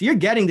 3.5. So you're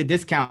getting the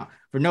discount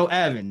for no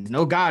Evans,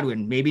 no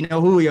Godwin, maybe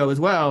no Julio as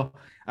well.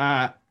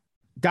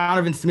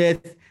 Donovan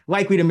Smith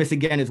likely to miss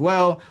again as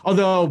well.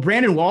 Although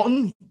Brandon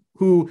Walton,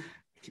 who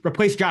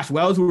replaced Josh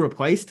Wells, who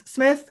replaced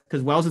Smith,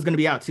 because Wells is going to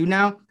be out too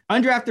now,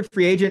 undrafted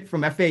free agent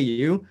from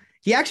FAU.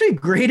 He actually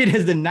graded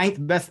as the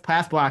 9th best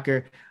pass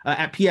blocker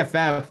at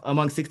PFF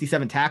among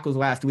 67 tackles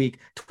last week,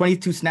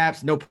 22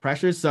 snaps, no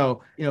pressures.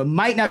 So, you know,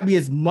 might not be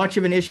as much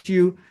of an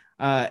issue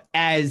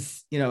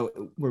as, you know,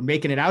 we're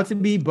making it out to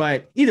be.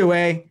 But either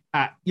way,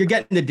 you're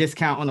getting the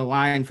discount on the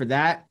line for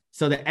that.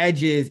 So the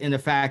edge is in the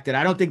fact that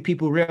I don't think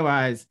people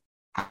realize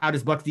how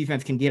this Bucs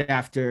defense can get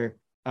after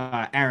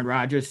Aaron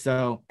Rodgers.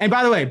 So, and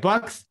by the way,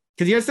 Bucs,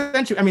 because you're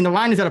essentially, I mean, the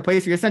line is at a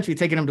place where you're essentially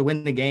taking them to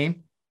win the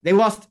game. They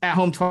lost at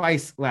home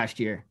twice last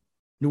year.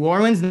 New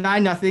Orleans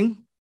 9-0.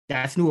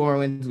 That's New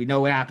Orleans. We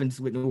know what happens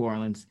with New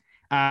Orleans.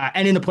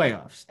 And in the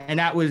playoffs. And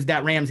that was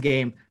that Rams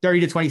game,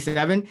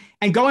 30-27.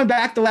 And going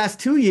back the last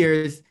 2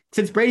 years,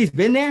 since Brady's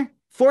been there,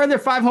 4 of their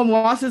 5 home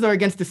losses are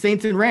against the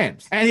Saints and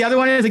Rams. And the other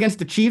one is against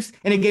the Chiefs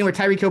in a game where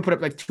Tyreek Hill put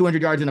up like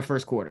 200 yards in the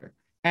first quarter.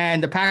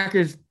 And the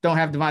Packers don't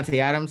have Davante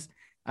Adams.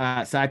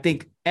 So I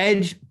think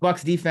edge,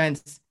 Bucs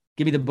defense,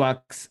 give me the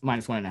Bucs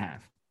 -1.5.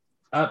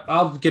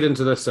 I'll get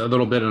into this a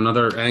little bit,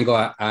 another angle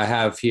I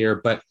have here.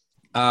 But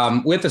we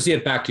have to see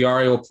if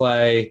Bakhtiari will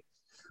play,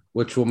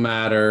 which will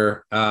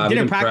matter.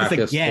 Didn't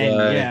practice again.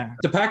 Yeah.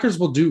 The Packers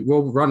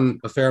will run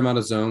a fair amount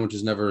of zone, which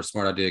is never a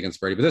smart idea against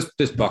Brady. But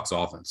this Bucs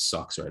offense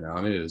sucks right now.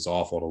 I mean, it is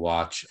awful to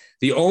watch.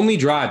 The only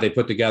drive they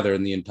put together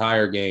in the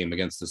entire game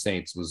against the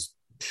Saints was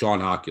Sean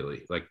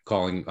Hockley, like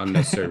calling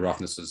unnecessary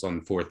roughnesses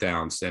on 4th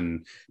downs.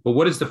 But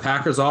what is the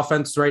Packers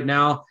offense right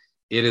now?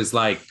 It is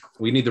like,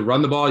 we need to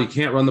run the ball. You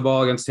can't run the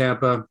ball against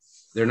Tampa.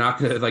 They're not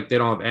going to, like, they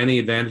don't have any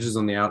advantages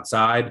on the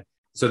outside.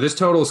 So this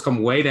total has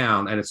come way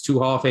down, and it's 2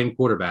 Hall of Fame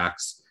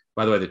quarterbacks.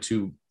 By the way, the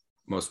 2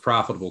 most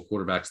profitable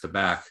quarterbacks to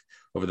back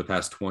over the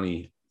past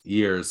 20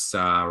 years,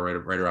 right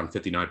around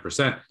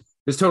 59%.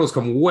 This total's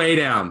come way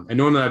down. And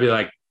normally I'd be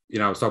like, you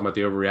know, I was talking about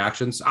the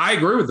overreactions. I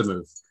agree with the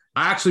move.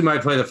 I actually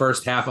might play the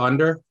first half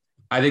under.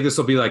 I think this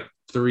will be like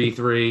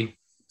 3-3,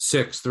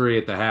 6-3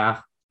 at the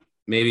half.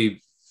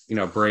 Maybe, you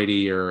know,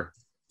 Brady or,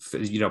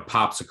 you know,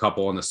 pops a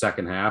couple in the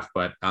second half.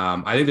 But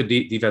I think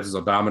the defenses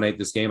will dominate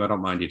this game. I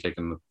don't mind you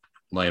taking the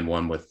laying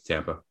 1 with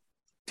Tampa.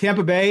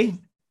 Tampa Bay,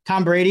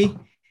 Tom Brady,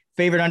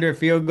 favored under a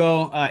field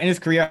goal in his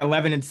career,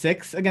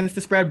 11-6 against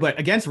the spread. But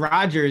against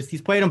Rodgers,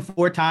 he's played him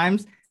 4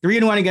 times,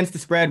 3-1 against the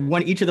spread,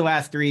 won each of the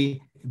last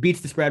 3,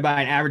 beats the spread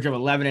by an average of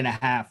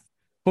 11.5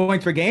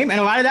 points per game. And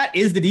a lot of that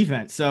is the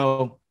defense.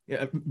 So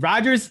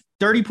Rodgers,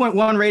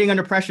 30.1 rating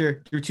under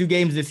pressure through 2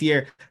 games this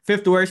year,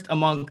 5th worst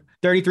among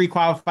 33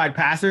 qualified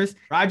passers.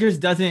 Rodgers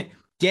doesn't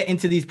get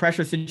into these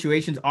pressure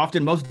situations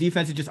often. Most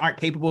defenses just aren't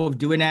capable of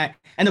doing that.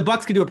 And the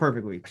Bucs can do it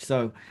perfectly.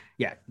 So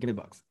yeah, give me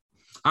Bucs.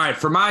 All right.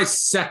 For my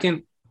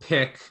second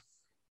pick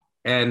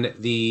and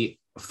the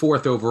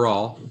 4th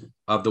overall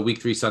of the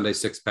Week 3 Sunday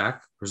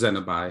 6-pack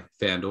presented by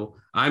FanDuel,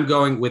 I'm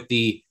going with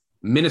the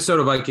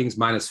Minnesota Vikings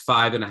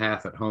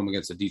 -5.5 at home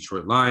against the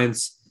Detroit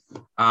Lions.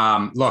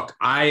 Look,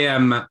 I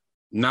am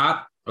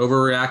not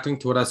overreacting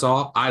to what I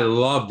saw. I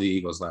love the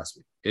Eagles last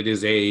week. It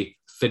is a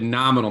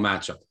phenomenal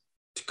matchup.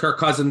 Kirk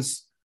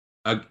Cousins,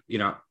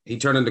 he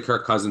turned into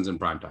Kirk Cousins in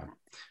primetime.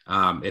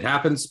 It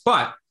happens,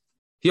 but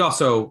he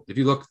also, if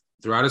you look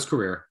throughout his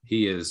career,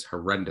 he is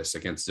horrendous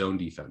against zone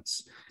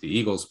defense. The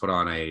Eagles put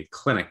on a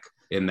clinic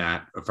in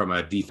that from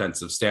a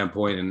defensive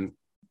standpoint, and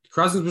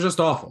Cousins was just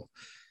awful.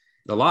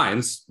 The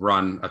Lions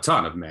run a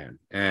ton of man,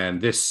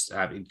 and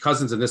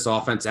Cousins in this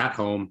offense at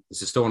home,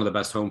 this is still one of the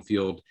best home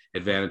field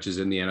advantages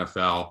in the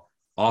NFL.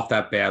 Off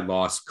that bad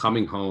loss,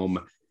 coming home,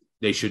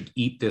 they should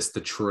eat this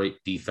Detroit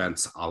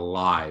defense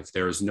alive.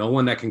 There is no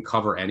one that can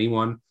cover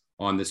anyone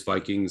on this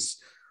Vikings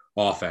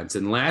offense.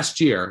 And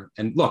last year,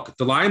 and look,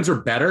 the Lions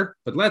are better,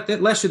 but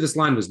last year this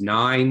line was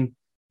 9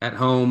 at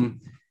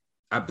home.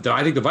 I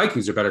think the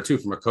Vikings are better too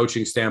from a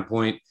coaching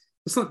standpoint.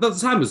 The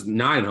time was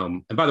 9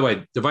 home. And by the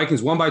way, the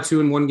Vikings won by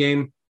 2 in one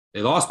game.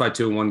 They lost by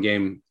 2 in one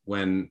game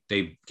when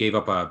they gave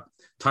up a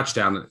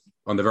touchdown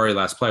on the very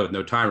last play with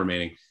no time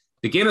remaining.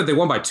 The game that they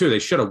won by 2, they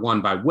should have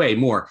won by way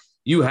more.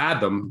 You had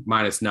them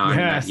 -9 in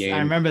that game. I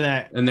remember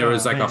that. And there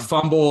was a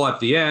fumble at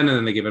the end, and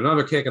then they gave it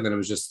another kick, and then it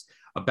was just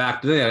a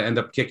back. They end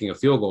up kicking a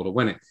field goal to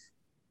win it.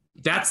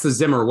 That's the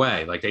Zimmer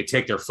way. Like, they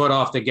take their foot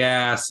off the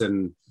gas.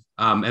 And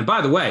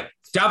by the way,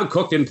 Dalvin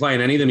Cook didn't play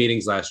in any of the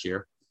meetings last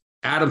year.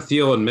 Adam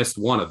Thielen missed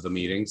one of the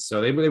meetings.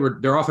 So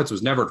their offense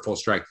was never at full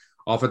strength.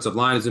 Offensive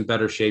line is in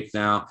better shape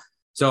now.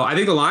 So I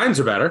think the Lions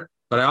are better,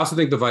 but I also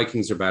think the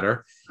Vikings are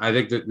better. I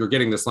think that you're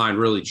getting this line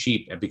really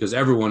cheap because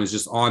everyone is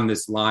just on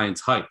this Lions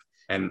hype.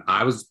 And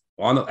I was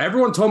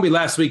everyone told me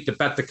last week to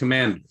bet the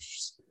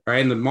Commanders,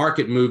 right? And the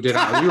market moved it.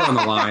 We were on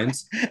the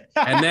Lions,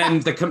 and then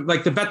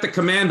to bet the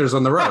Commanders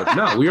on the road.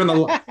 No,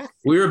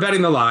 we were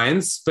betting the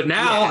Lions, but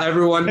now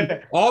everyone,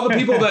 all the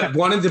people that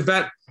wanted to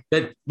bet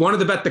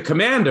the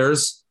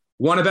Commanders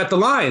want to bet the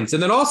Lions.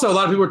 And then also a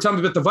lot of people were telling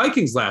me to bet the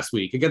Vikings last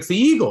week against the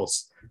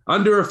Eagles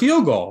under a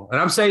field goal,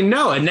 and I'm saying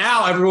no. And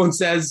now everyone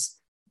says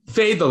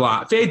fade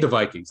the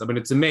Vikings. I mean,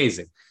 it's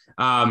amazing.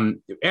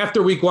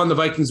 After week 1, the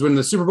Vikings win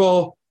the Super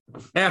Bowl.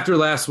 After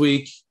last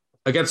week,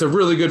 against a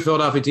really good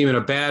Philadelphia team in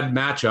a bad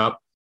matchup,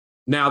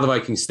 now the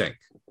Vikings stink.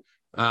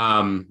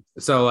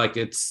 So I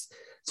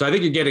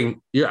think you're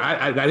getting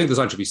I think this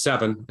line should be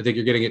 7. I think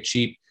you're getting it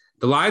cheap.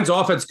 The Lions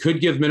offense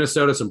could give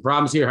Minnesota some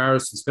problems here.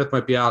 Harrison Smith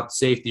might be out,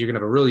 safety. You're going to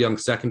have a really young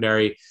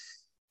secondary.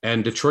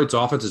 And Detroit's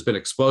offense has been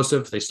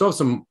explosive. They still have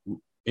some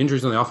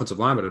injuries on the offensive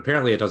line, but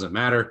apparently it doesn't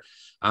matter.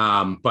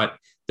 But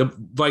the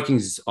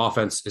Vikings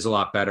offense is a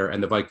lot better,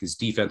 and the Vikings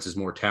defense is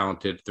more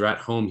talented. They're at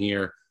home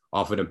here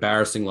off an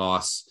embarrassing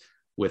loss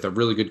with a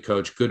really good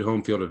coach, good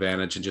home field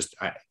advantage. And just,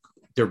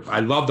 I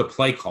love the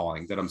play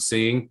calling that I'm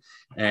seeing.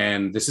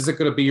 And this isn't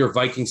going to be your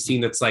Vikings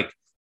team that's like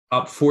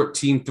up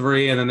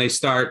 14-3, and then they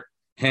start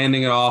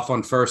handing it off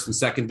on first and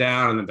second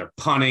down, and then they're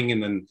punting.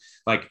 And then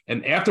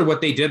and after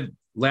what they did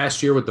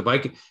last year with the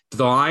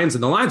Lions,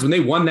 when they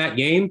won that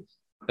game,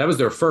 that was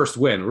their first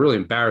win, really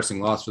embarrassing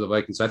loss for the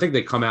Vikings. So I think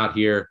they come out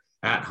here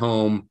at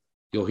home.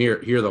 You'll hear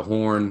the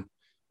horn.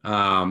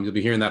 You'll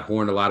be hearing that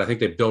horn a lot. I think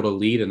they build a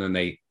lead and then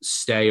they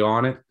stay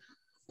on it.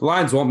 The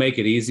Lions won't make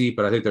it easy,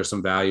 but I think there's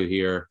some value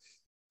here,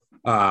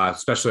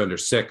 especially under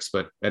 6,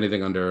 but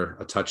anything under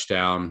a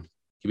touchdown.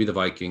 Give me the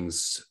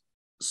Vikings.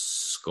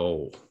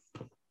 Skull.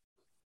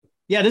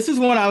 Yeah, this is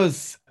one I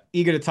was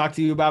eager to talk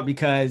to you about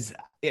because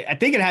I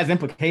think it has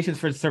implications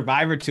for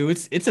Survivor too.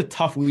 It's a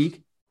tough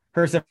week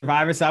for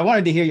Survivor, so I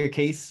wanted to hear your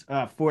case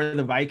for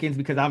the Vikings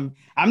because I'm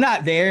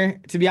not there,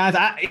 to be honest.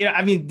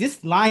 I mean,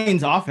 this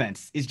Lions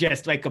offense is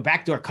just like a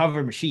backdoor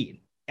cover machine.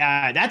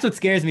 That's what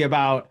scares me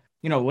about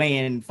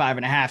laying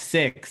 5.5,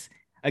 6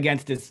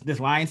 against this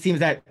Lions team.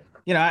 Is that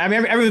I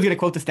mean, everyone's gonna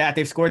quote the stat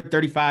they've scored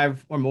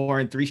 35 or more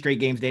in 3 straight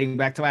games dating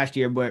back to last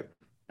year, but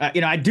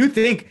I do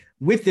think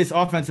with this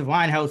offensive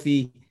line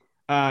healthy,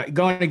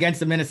 going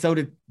against the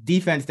Minnesota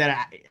defense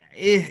that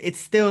it's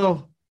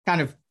still kind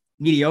of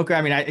mediocre.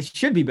 I mean, it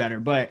should be better,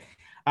 but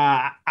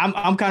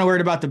I'm kind of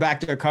worried about the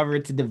backdoor cover.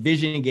 It's a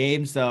division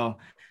game, so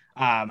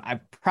I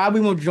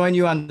probably won't join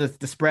you on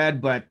the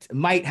spread, but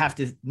might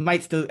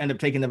still end up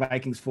taking the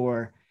Vikings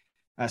for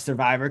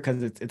Survivor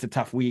because it's a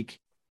tough week.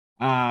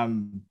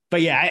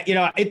 But yeah,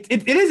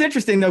 it is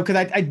interesting though because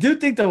I do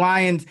think the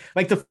Lions,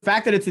 like the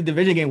fact that it's a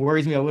division game,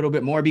 worries me a little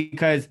bit more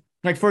because,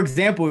 like for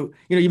example,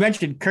 you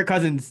mentioned Kirk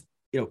Cousins,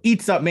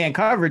 eats up man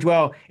coverage.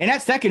 Well, in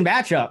that second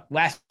matchup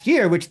last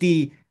year, which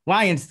the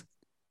Lions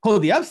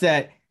pulled the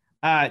upset,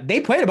 they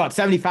played about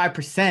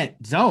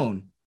 75%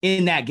 zone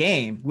in that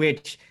game,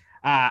 which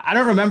I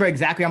don't remember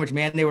exactly how much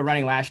man they were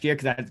running last year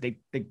because they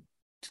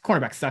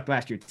cornerback sucked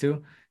last year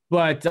too.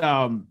 But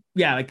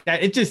yeah, like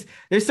that,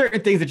 there's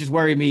certain things that just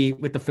worry me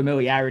with the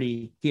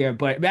familiarity here.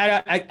 But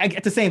I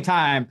at the same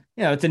time,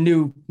 it's a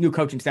new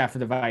coaching staff for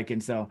the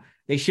Vikings, so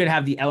they should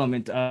have the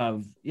element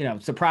of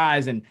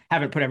surprise and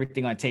haven't put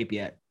everything on tape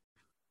yet.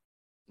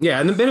 Yeah,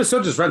 and the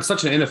Minnesota just runs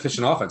such an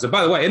inefficient offense. And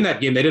by the way, in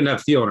that game, they didn't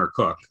have Thielen or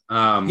Cook.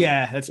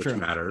 Yeah, that's true.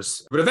 Which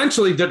matters. But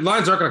eventually, the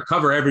Lions aren't going to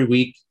cover every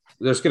week.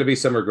 There's going to be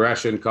some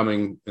regression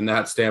coming in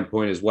that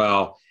standpoint as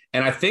well.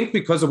 And I think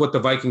because of what the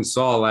Vikings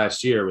saw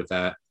last year with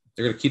that,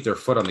 to keep their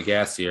foot on the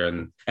gas here.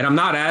 And I'm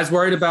not as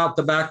worried about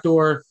the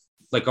backdoor.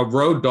 Like a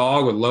road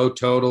dog with low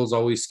totals,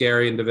 always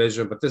scary in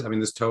division. But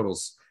this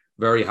total's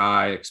very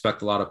high.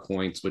 Expect a lot of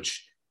points,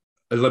 which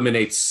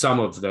eliminates some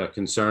of the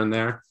concern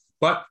there.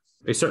 But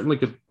they certainly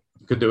could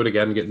do it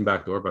again, getting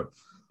backdoor. But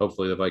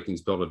hopefully the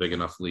Vikings build a big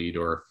enough lead,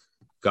 or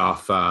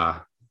Goff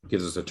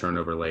gives us a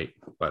turnover late.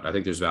 But I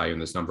think there's value in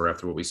this number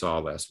after what we saw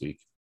last week.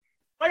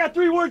 I got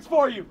 3 words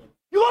for you.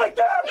 You like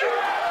that?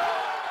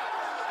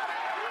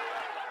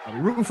 I'll be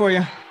rooting for you.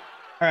 All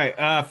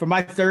right, for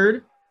my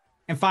third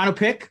and final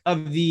pick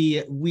of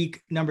the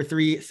week number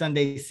 3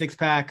 Sunday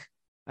 6-pack,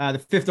 the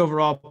 5th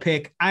overall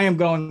pick, I am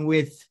going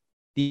with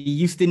the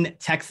Houston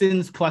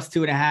Texans plus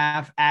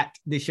 2.5 at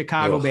the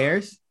Chicago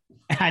Bears.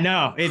 I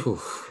know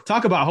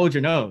talk about hold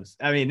your nose.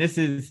 I mean, this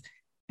is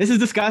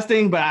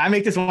disgusting, but I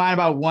make this line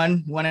about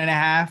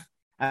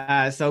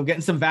 1.5. So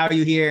getting some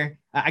value here.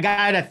 I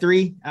got it at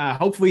 3.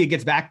 Hopefully it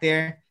gets back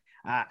there.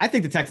 I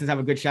think the Texans have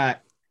a good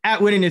shot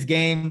at winning this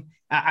game.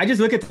 I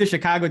just look at the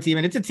Chicago team,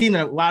 and it's a team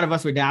that a lot of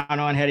us were down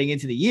on heading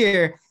into the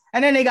year.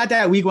 And then they got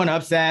that week 1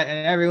 upset,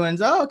 and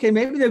everyone's, okay,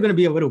 maybe they're going to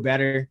be a little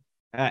better.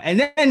 And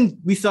then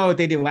we saw what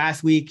they did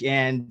last week,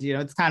 and,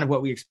 it's kind of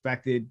what we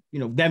expected,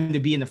 them to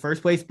be in the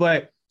first place.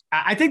 But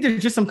I think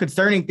there's just some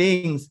concerning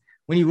things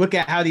when you look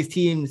at how these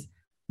teams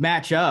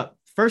match up.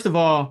 First of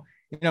all,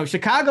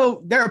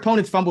 Chicago, their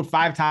opponents fumbled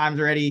 5 times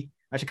already.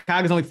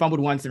 Chicago's only fumbled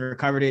once and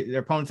recovered it.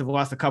 Their opponents have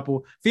lost a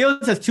couple.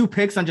 Fields has 2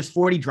 picks on just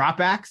 40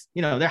 dropbacks.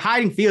 They're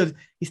hiding Fields.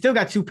 He still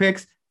got 2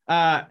 picks,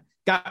 got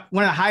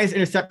one of the highest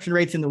interception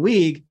rates in the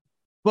league,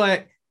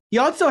 but he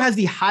also has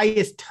the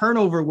highest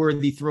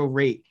turnover-worthy throw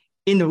rate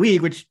in the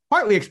league, which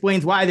partly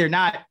explains why they're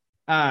not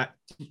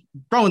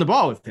throwing the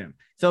ball with him.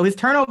 So his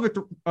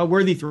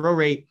turnover-worthy throw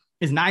rate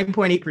is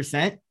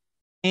 9.8%,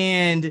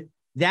 and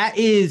that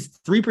is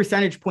 3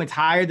 percentage points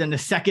higher than the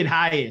second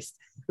highest,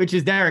 which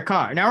is Derek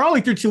Carr. Now, we're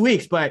only through 2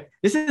 weeks, but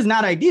this is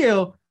not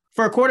ideal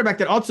for a quarterback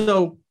that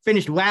also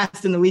finished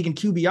last in the league in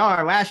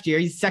QBR last year.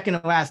 He's second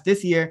to last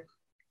this year.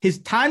 His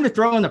time to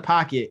throw in the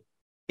pocket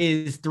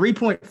is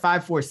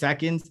 3.54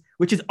 seconds,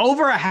 which is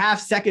over a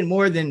half second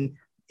more than,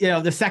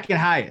 the second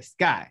highest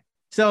guy.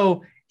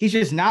 So he's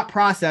just not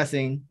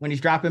processing when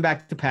he's dropping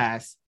back to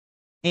pass.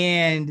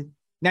 And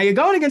now you're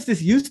going against this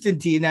Houston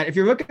team that if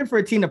you're looking for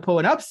a team to pull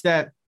an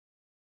upset,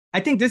 I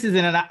think this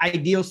isn't an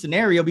ideal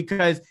scenario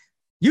because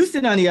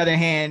Houston, on the other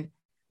hand,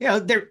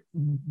 they're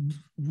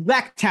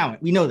lack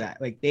talent. We know that.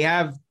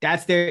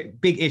 That's their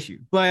big issue.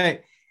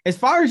 But as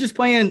far as just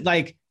playing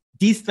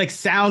decent,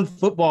 sound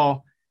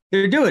football,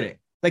 they're doing it.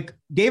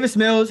 Davis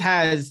Mills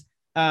has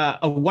a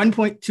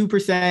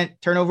 1.2%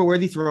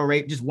 turnover-worthy throw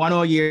rate, just 1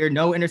 all year,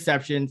 no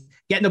interceptions,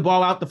 getting the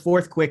ball out the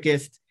 4th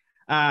quickest.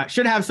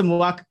 Should have some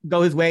luck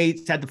go his way.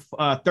 He's had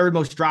the 3rd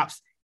most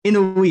drops in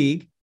the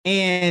league.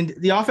 And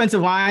the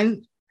offensive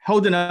line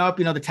holding up,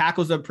 the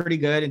tackles are pretty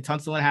good, and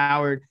Tunsil and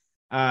Howard,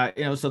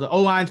 so the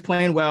O-line's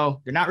playing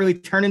well. They're not really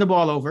turning the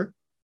ball over.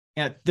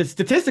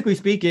 Statistically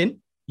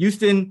speaking,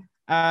 Houston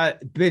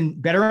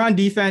been better on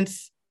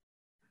defense,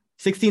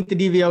 16th in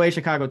DVOA,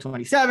 Chicago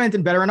 27th,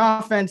 and better on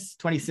offense,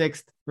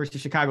 26th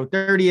versus Chicago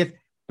 30th.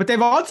 But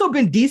they've also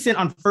been decent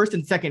on 1st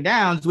and 2nd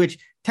downs, which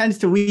tends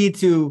to lead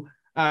to,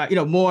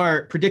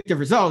 more predictive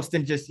results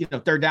than just,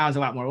 3rd downs, a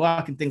lot more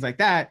luck and things like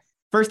that.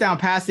 1st down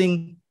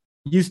passing,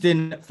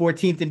 Houston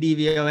 14th in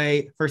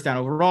DVOA, 1st down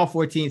overall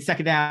 14th,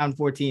 2nd down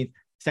 14th,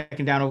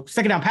 second down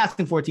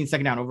passing 14th,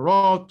 2nd down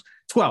overall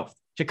 12th.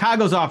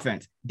 Chicago's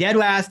offense dead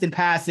last in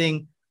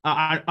passing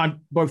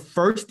on both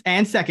 1st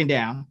and 2nd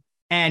down,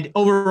 and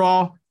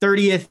overall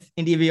 30th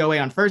in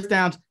DVOA on 1st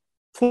downs,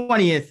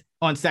 20th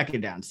on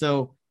 2nd down.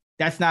 So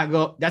that's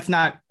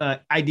not an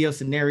ideal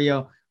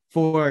scenario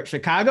for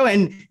Chicago.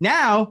 And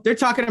now they're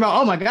talking about,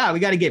 oh my God,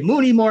 we got to get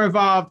Mooney more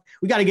involved.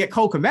 We got to get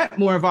Cole Kmet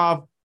more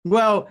involved.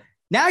 Well,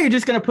 now you're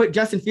just going to put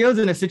Justin Fields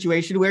in a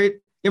situation where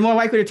they're more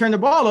likely to turn the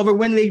ball over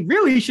when they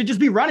really should just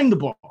be running the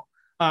ball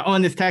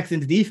on this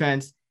Texans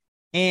defense.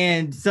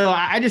 And so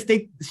I just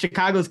think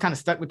Chicago's kind of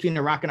stuck between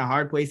a rock and a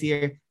hard place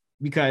here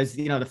because,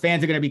 the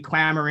fans are going to be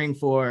clamoring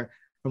for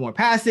more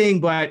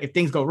passing, but if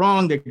things go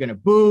wrong, they're going to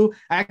boo.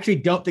 I actually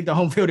don't think the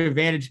home field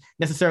advantage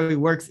necessarily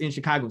works in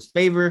Chicago's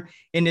favor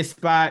in this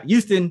spot.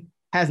 Houston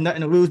has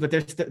nothing to lose, but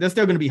they're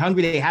still going to be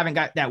hungry. They haven't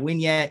got that win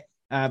yet,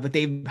 but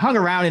they've hung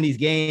around in these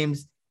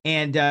games.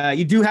 And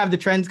you do have the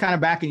trends kind of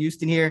back in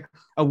Houston here.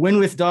 A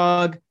winless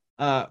dog,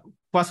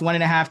 plus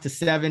 1.5 to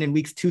 7 in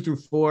weeks 2 through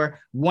 4,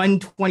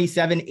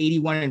 127,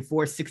 81 and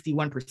 4,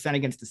 61%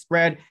 against the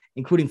spread,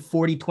 including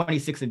 40,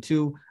 26 and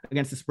 2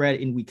 against the spread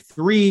in week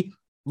 3.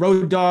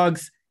 Road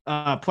dogs,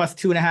 plus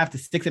 2.5 to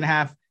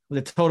 6.5 with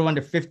a total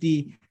under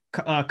 50,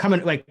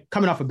 coming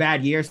off a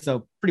bad year.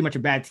 So pretty much a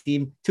bad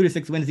team. 2 to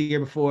 6 wins the year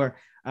before,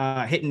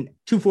 hitting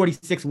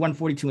 246,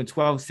 142 and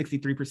 12,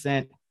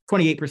 63%,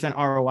 28%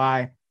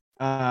 ROI.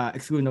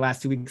 Excluding the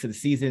last 2 weeks of the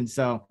season.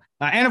 So,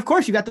 and of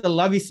course, you got the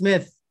Lovie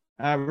Smith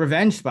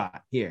revenge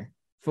spot here.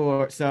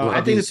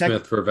 I think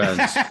Smith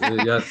revenge.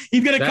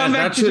 He's going to come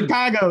back to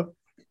Chicago,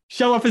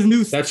 show off his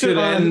new. That should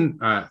end.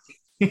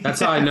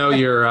 That's how I know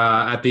you're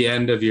at the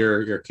end of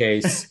your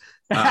case.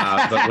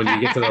 But when you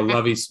get to the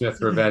Lovie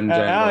Smith revenge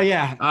angle. Oh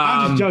yeah,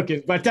 I'm just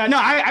joking. But no,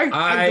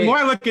 I the more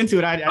I look into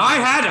it, I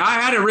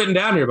had it written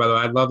down here. By the way,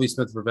 I had Lovie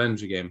Smith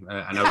revenge game,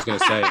 and I was going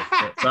to say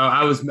it. So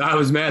I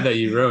was mad that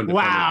you ruined it.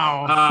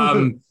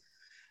 Wow.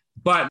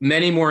 But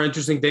many more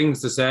interesting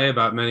things to say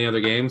about many other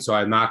games. So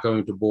I'm not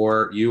going to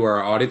bore you or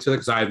our audience with it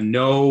because I have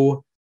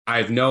no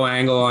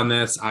angle on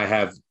this. I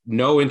have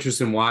no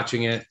interest in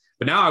watching it,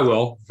 but now I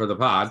will for the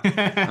pod.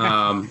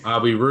 I'll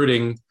be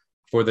rooting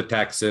for the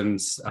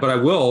Texans, but I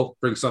will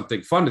bring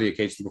something fun to the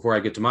occasion before I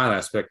get to my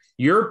last pick.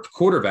 Your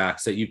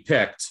quarterbacks that you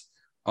picked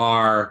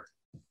are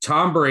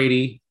Tom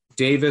Brady,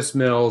 Davis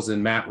Mills,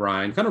 and Matt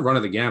Ryan, kind of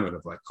running the gamut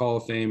of like Hall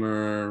of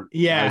Famer.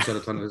 Yeah.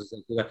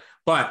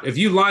 But if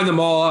you line them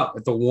all up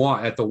at the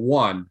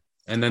one,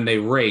 and then they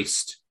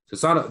raced,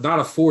 it's not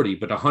a 40,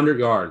 but 100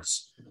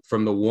 yards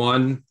from the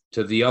one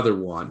to the other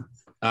one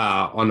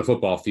on the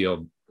football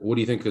field. What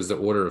do you think is the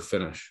order of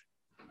finish?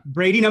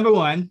 Brady number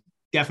one.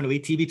 Definitely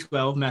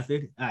TB12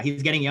 method.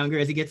 He's getting younger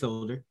as he gets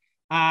older.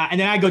 And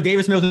then I go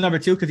Davis Mills number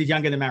 2 because he's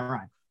younger than Matt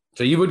Ryan.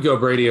 So you would go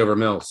Brady over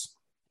Mills?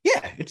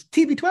 Yeah, it's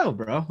TB12,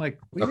 bro. Like,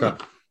 okay.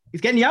 He's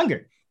getting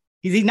younger.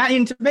 He's not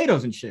eating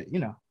tomatoes and shit.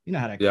 You know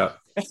how that goes.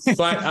 Yeah.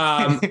 But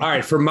all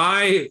right, for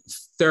my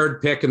third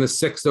pick in the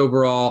 6th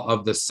overall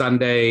of the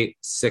Sunday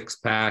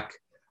 6-pack,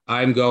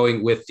 I'm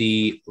going with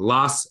the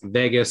Las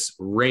Vegas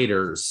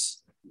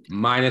Raiders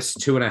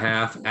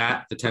 -2.5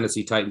 at the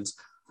Tennessee Titans.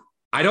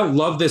 I don't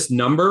love this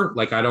number.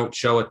 Like, I don't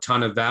show a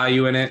ton of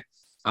value in it.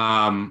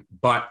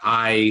 But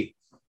I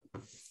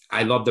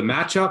love the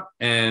matchup,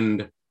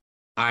 and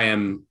I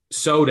am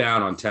so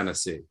down on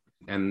Tennessee.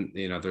 And,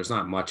 there's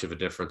not much of a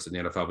difference in the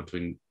NFL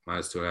between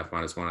 -2.5,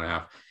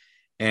 -1.5.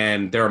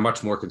 And there are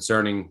much more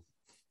concerning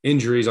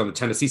injuries on the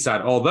Tennessee side.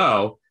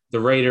 Although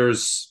the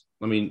Raiders,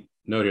 let me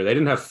note here, they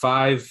didn't have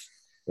five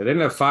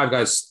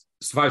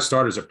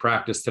starters at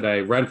practice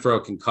today.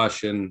 Renfro,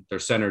 concussion, their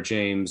center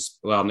James,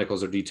 Nichols,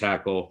 their D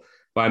tackle,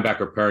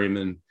 linebacker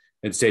Perryman,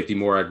 and safety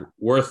Morag,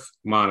 worth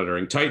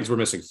monitoring. Titans were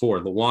missing 4.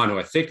 Lawan, who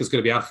I think is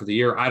going to be out for the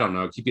year. I don't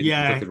know. Keep getting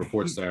conflicting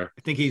reports there.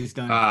 I think he's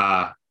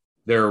done.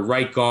 Their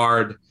right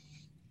guard,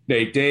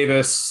 Nate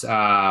Davis.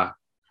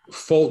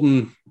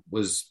 Fulton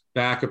was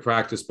back at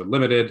practice, but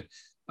limited.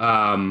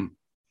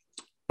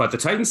 But the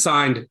Titans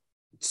signed.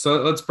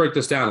 So let's break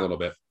this down a little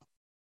bit.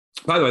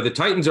 By the way, the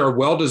Titans are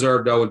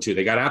well-deserved 0-2.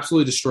 They got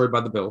absolutely destroyed by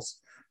the Bills.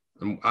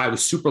 And I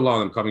was super low on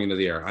them coming into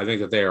the year. I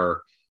think that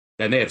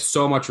they have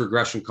so much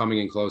regression coming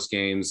in close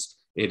games.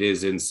 It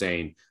is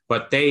insane.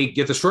 But they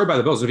get destroyed by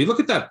the Bills. If you look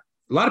at that,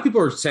 a lot of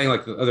people are saying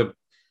like the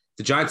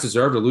Giants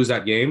deserve to lose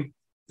that game.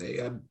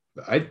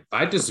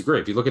 I disagree.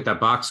 If you look at that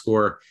box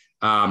score,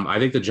 I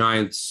think the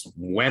Giants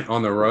went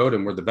on the road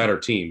and were the better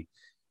team.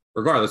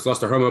 Regardless,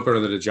 lost their home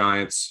opener to the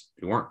Giants,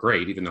 who weren't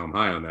great, even though I'm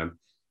high on them.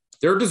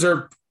 They're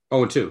deserved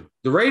 0-2.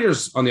 The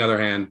Raiders, on the other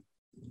hand,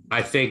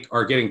 I think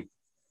are getting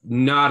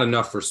not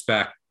enough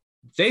respect.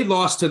 They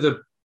lost to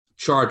the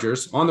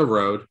Chargers on the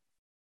road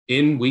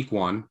in week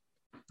 1.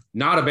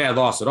 Not a bad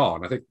loss at all.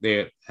 And I think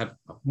they had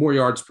more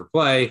yards per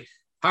play,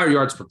 higher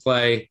yards per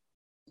play.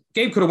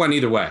 Game could have went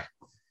either way.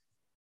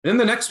 And then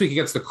the next week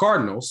against the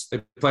Cardinals,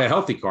 they play a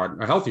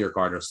healthier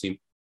Cardinals team.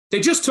 They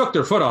just took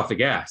their foot off the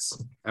gas.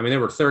 I mean, they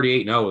were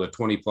 38-0 with a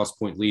 20-plus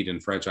point lead in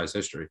franchise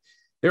history.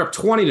 They're up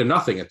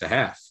 20-0 at the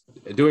half,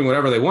 doing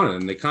whatever they wanted.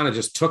 And they kind of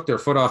just took their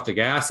foot off the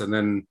gas, and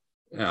then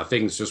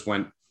things just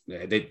went.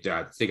 They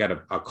got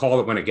a call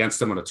that went against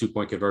them on a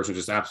 2-point conversion,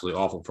 just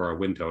absolutely awful for our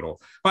win total.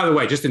 By the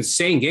way, just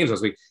insane games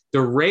last week.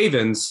 The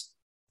Ravens,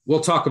 we'll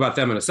talk about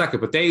them in a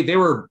second, but they had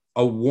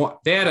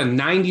a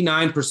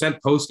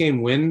 99%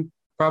 post-game win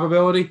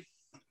probability.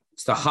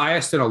 It's the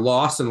highest in a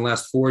loss in the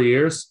last 4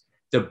 years.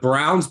 The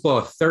Browns blow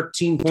a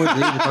 13-point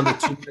lead with under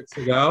 2 minutes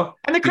to go.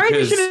 And the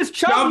crazy shit is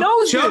Chubb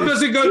knows this. Chubb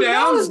doesn't go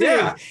down.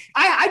 Yeah.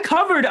 I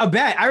covered a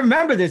bet. I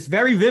remember this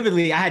very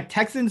vividly. I had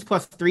Texans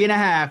plus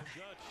 3.5.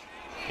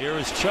 Here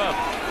is Chubb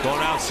going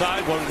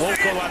outside. One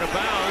won't go out of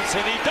bounds,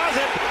 and he does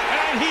it,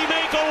 and he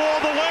may go all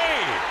the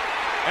way.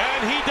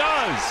 And he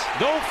does.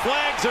 No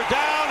flags are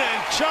down,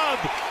 and Chubb,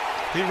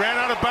 he ran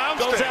out of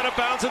bounds. Goes out of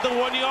bounds at the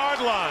 1-yard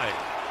line.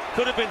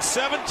 Could have been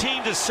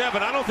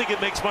 17-7. I don't think it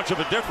makes much of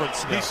a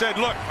difference. He said,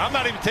 look, I'm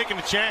not even taking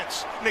a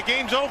chance. The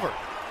game's over.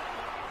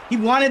 He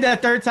wanted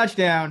that third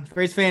touchdown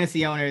for his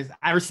fantasy owners.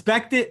 I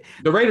respect it.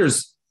 The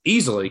Raiders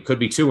easily could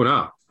be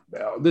 2-0.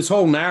 This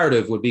whole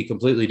narrative would be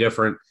completely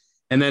different.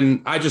 And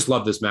then I just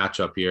love this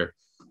matchup here.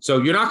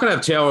 So you're not going to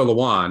have Taylor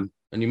Lewan,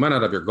 and you might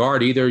not have your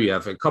guard either. You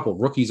have a couple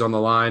rookies on the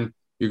line.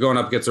 You're going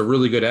up against a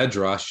really good edge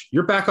rush.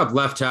 Your backup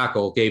left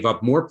tackle gave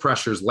up more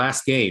pressures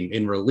last game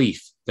in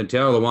relief than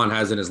Taylor Lewan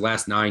has in his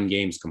last 9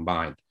 games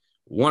combined.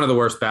 One of the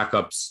worst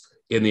backups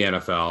in the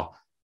NFL.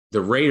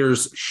 The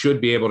Raiders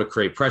should be able to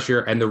create pressure,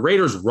 and the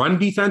Raiders' run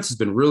defense has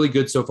been really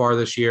good so far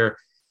this year,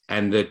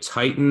 and the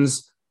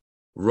Titans'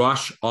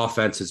 rush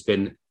offense has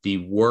been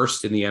the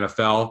worst in the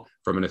NFL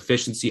from an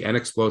efficiency and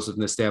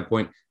explosiveness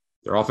standpoint.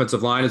 Their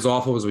offensive line is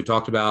awful, as we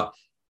talked about.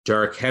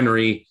 Derrick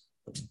Henry,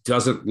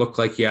 doesn't look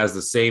like he has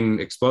the same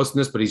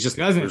explosiveness, but he's just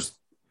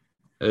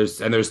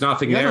there's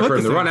nothing there for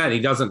him to run at. He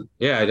doesn't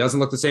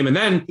look the same. And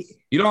then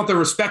you don't have to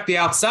respect the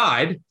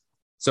outside,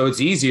 so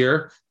it's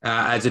easier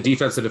as a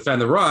defense to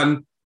defend the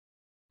run.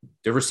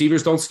 The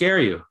receivers don't scare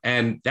you,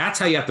 and that's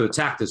how you have to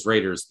attack this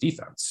Raiders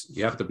defense.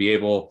 You have to be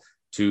able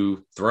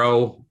to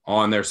throw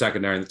on their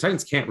secondary, and the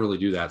Titans can't really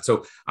do that.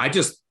 So I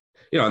just,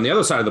 on the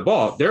other side of the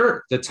ball,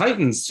 the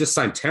Titans just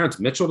signed Terrence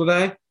Mitchell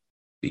today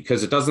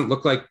because it doesn't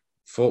look like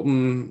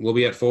Fulton will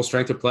be at full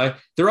strength to play.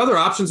 There are other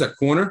options at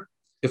corner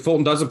if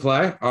Fulton doesn't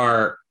play,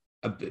 are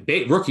a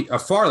rookie, a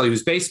Farley,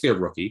 who's basically a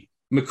rookie,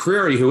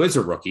 McCreary, who is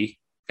a rookie,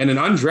 and an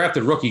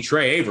undrafted rookie,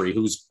 Trey Avery,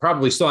 who's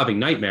probably still having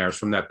nightmares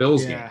from that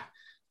Bills game.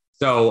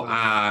 So,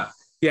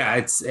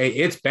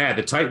 it's bad.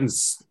 The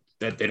Titans,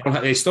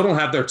 they still don't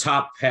have their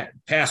top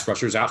pass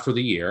rushers out for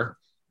the year,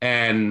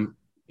 and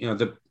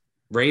the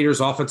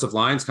Raiders' offensive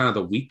line is kind of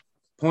the weak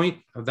point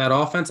of that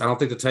offense. I don't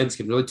think the Titans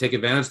can really take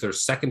advantage. Their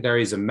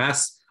secondary is a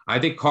mess. I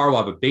think Carr will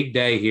have a big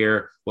day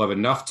here. Will have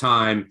enough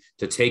time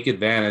to take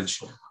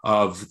advantage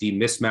of the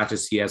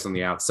mismatches he has on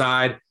the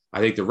outside. I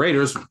think the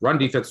Raiders' run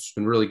defense has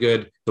been really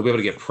good. They'll be able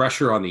to get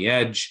pressure on the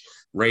edge.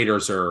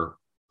 Raiders are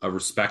a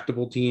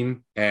respectable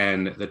team,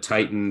 and the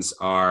Titans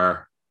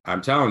are,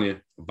 I'm telling you,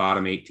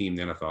 bottom 8 team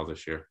in the NFL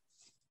this year.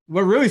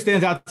 What really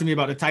stands out to me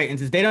about the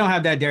Titans is they don't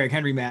have that Derrick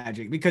Henry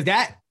magic, because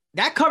that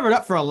covered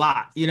up for a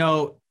lot.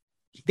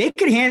 They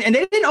could and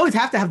they didn't always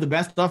have to have the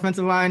best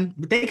offensive line,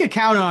 but they could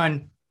count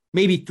on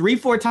maybe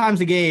 3-4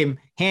 times a game,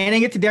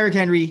 handing it to Derrick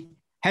Henry,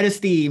 head of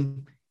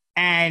steam,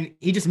 and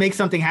he just makes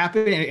something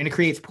happen and it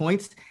creates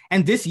points.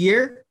 And this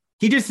year,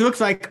 he just looks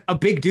like a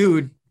big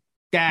dude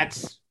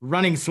that's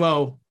running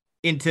slow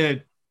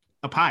into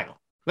a pile.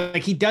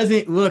 Like, he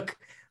doesn't look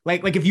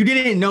like if you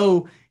didn't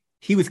know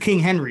he was King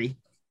Henry,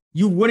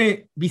 you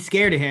wouldn't be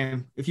scared of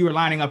him if you were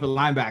lining up a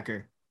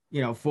linebacker,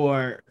 you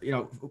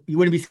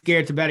wouldn't be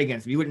scared to bet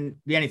against him. You wouldn't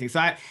be anything.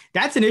 So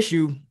that's an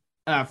issue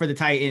for the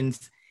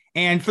Titans.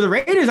 And for the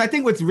Raiders, I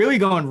think what's really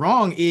going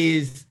wrong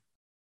is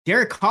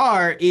Derek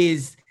Carr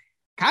is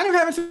kind of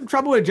having some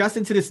trouble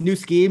adjusting to this new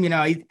scheme. He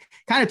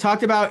kind of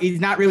talked about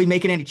he's not really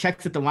making any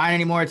checks at the line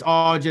anymore. It's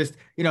all just,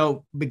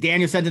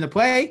 McDaniel sends in the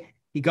play.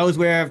 He goes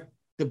where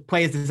the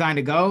play is designed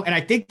to go. And I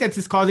think that's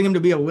just causing him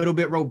to be a little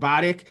bit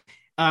robotic,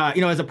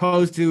 as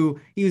opposed to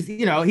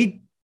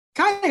he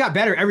kind of got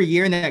better every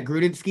year in that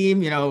Gruden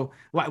scheme.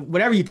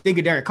 Whatever you think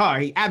of Derek Carr,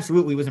 he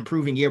absolutely was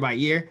improving year by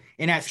year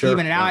in that scheme.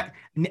 And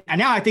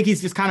now I think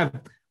he's just kind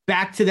of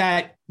back to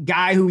that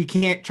guy who we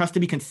can't trust to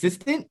be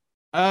consistent,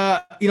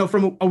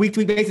 from a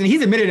week-to-week basis. And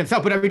he's admitted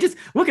himself, but just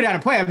looking at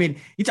him play,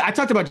 I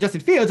talked about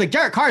Justin Fields. Like,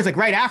 Derek Carr is like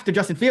right after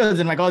Justin Fields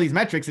and like all these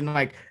metrics and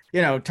like,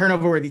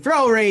 turnover-worthy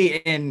throw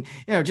rate and,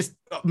 just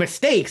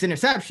mistakes,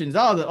 interceptions,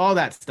 all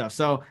that stuff.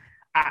 So,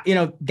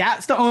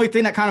 that's the only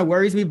thing that kind of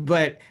worries me,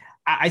 but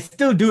I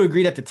still do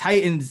agree that the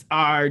Titans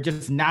are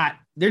just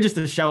they're just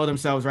a shell of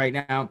themselves right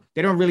now.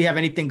 They don't really have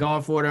anything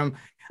going for them.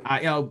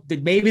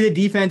 Maybe the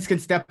defense can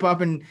step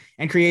up and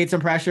create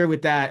some pressure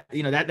with that.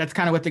 That's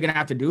kind of what they're going to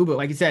have to do. But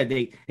like you said,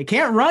 they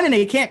can't run and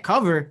they can't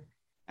cover.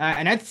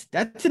 And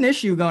that's an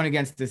issue going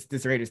against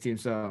this Raiders team.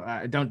 So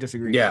I don't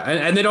disagree. Yeah,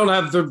 and they don't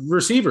have the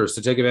receivers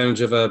to take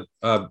advantage of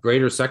a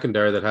Raiders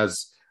secondary that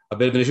has a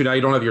bit of an issue. Now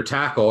you don't have your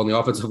tackle, and the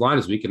offensive line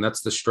is weak, and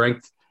that's the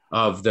strength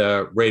of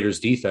the Raiders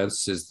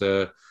defense is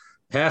the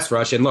pass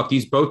rush. And look,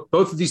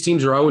 both of these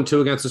teams are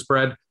 0-2 against the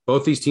spread.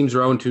 Both these teams are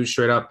 0-2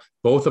 straight up.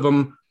 Both of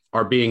them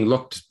are being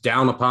looked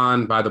down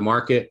upon by the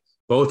market.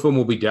 Both of them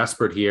will be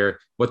desperate here.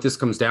 What this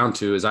comes down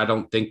to is I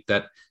don't think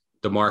that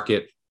the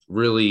market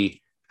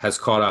really has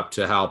caught up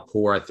to how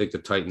poor I think the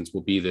Titans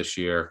will be this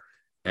year.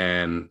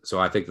 And so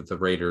I think that the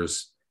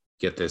Raiders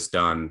get this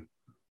done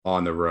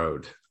on the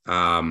road.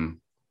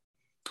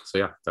 So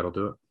yeah, that'll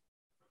do it.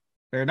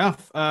 Fair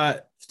enough.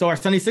 So our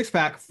Sunday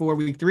 6-pack for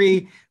week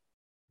 3,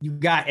 you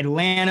got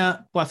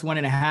Atlanta plus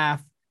 1.5,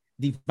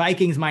 the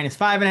Vikings minus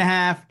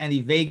 5.5, and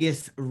the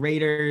Vegas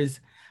Raiders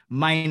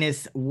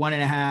minus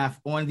 1.5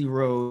 on the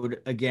road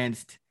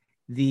against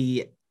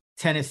the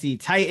Tennessee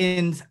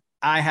Titans.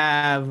 I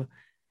have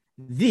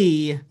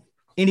the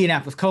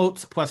Indianapolis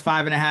Colts plus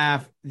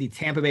 5.5, the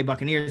Tampa Bay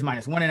Buccaneers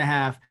minus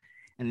 1.5,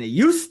 and the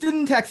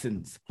Houston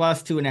Texans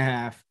plus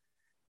 2.5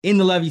 in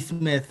the Lovie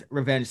Smith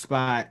revenge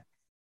spot.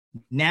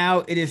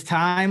 Now it is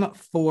time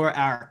for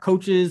our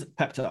coaches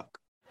pep talk.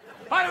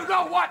 I do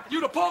not want you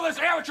to pull this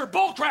amateur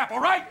bull crap, all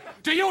right?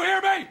 Do you hear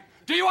me?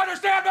 Do you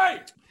understand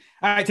me?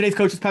 All right, today's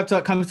coaches pep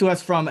talk comes to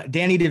us from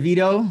Danny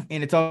DeVito,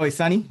 and It's Always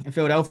Sunny in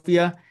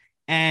Philadelphia.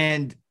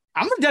 And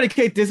I'm going to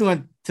dedicate this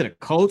one to the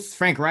Colts,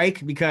 Frank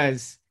Reich,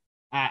 because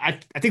I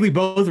think we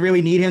both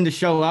really need him to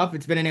show up.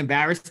 It's been an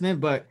embarrassment,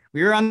 but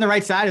we were on the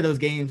right side of those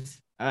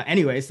games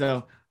anyway,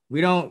 so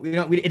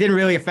it didn't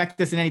really affect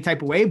us in any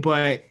type of way,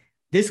 but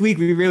this week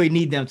we really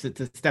need them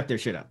to step their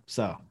shit up.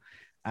 So,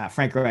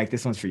 Frank Reich,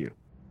 this one's for you.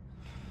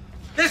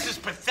 This is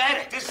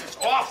pathetic. This is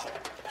awful.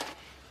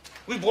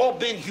 We've all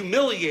been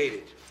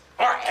humiliated.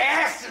 Our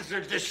asses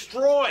are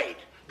destroyed.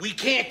 We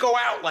can't go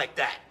out like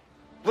that.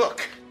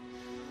 Look,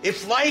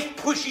 If life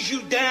pushes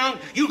you down,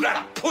 you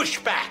gotta push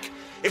back.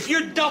 If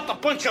you're dealt a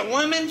bunch of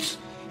lemons,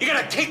 you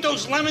gotta take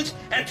those lemons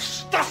and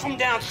stuff them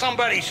down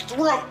somebody's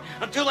throat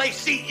until they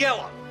see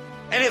yellow.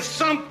 And if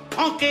some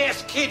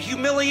punk-ass kid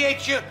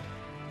humiliates you,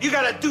 you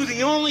gotta do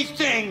the only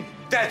thing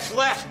that's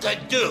left to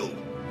do.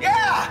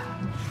 Yeah!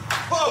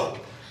 Whoa!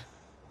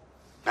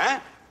 Huh?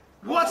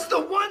 What's the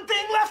one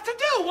thing left to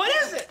do? What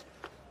is it?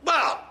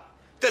 Well,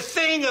 the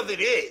thing of it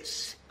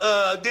is,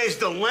 there's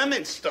the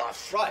lemon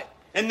stuff. Right.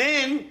 And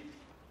then,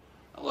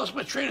 I lost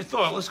my train of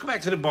thought. Let's go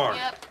back to the bar.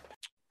 Yep.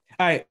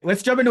 All right,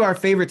 let's jump into our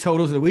favorite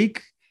totals of the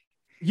week.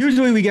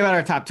 Usually we give out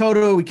our top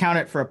total. We count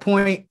it for a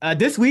point.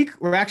 This week,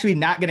 we're actually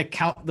not going to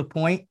count the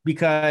point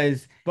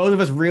because both of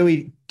us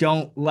really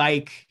don't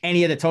like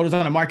any of the totals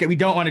on the market. We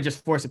don't want to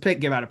just force a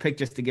pick, give out a pick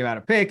just to give out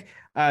a pick.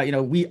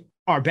 We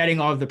are betting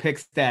all of the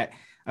picks that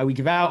we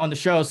give out on the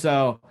show.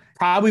 So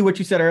probably what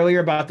you said earlier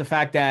about the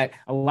fact that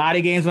a lot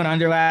of games went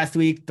under last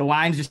week. The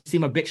lines just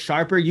seem a bit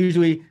sharper.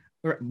 Usually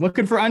we're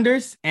looking for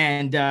unders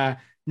and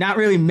not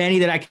really many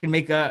that I can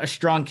make a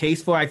strong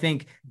case for. I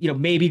think,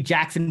 maybe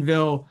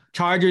Jacksonville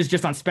Chargers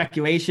just on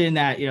speculation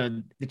that,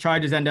 the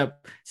Chargers end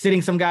up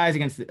sitting some guys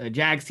against a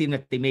Jags team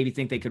that they maybe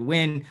think they could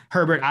win.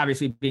 Herbert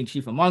obviously being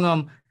chief among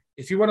them.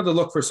 If you wanted to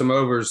look for some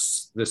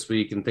overs this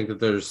week and think that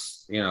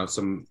there's,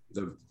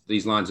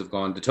 these lines have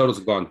gone, the totals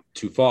have gone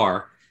too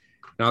far.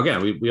 Now,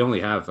 again, we only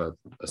have a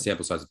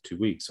sample size of 2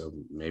 weeks, so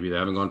maybe they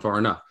haven't gone far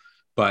enough.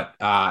 But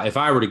if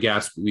I were to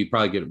guess, we'll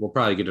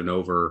probably get an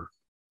over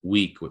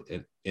week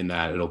in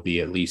that it'll be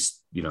at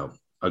least,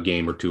 a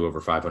game or two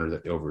over 500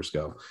 that the overs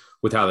go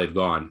with how they've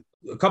gone.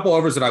 A couple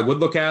overs that I would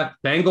look at,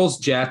 Bengals,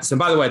 Jets. And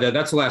by the way,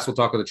 that's the last we'll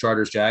talk of the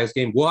Chargers-Jags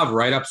game. We'll have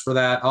write-ups for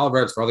that. I'll have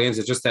write-ups for all the games.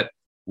 It's just that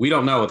we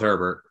don't know with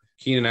Herbert,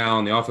 Keenan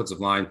Allen, the offensive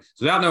line.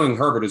 So without knowing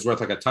Herbert is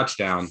worth like a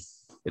touchdown,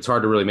 it's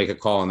hard to really make a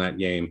call on that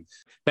game.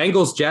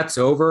 Bengals, Jets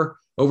over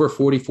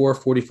 44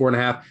 and a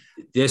half.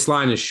 This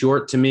line is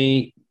short to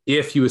me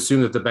if you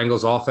assume that the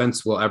Bengals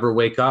offense will ever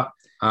wake up.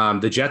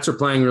 The Jets are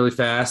playing really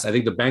fast. I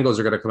think the Bengals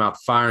are going to come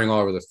out firing all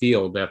over the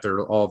field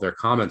after all of their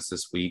comments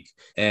this week.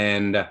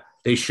 And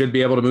they should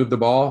be able to move the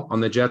ball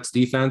on the Jets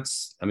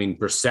defense. I mean,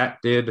 Brissett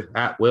did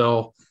at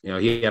will.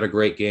 He had a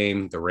great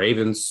game. The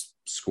Ravens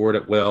scored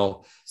at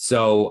will.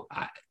 So,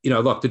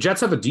 look, the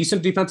Jets have a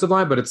decent defensive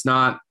line, but it's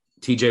not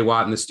TJ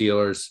Watt and the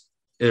Steelers.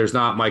 There's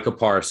not Micah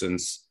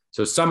Parsons.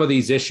 So some of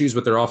these issues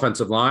with their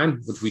offensive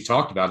line, which we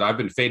talked about, I've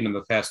been fading them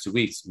the past 2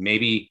 weeks.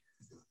 Maybe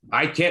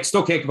I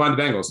still can't combine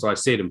the Bengals, so I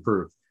say it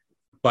improved.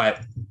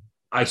 But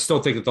I still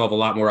think that they'll have a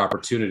lot more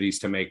opportunities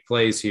to make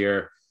plays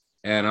here.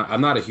 And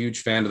I'm not a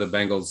huge fan of the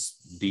Bengals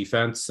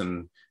defense.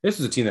 And this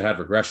is a team that had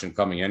regression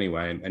coming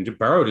anyway. And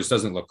Burrow just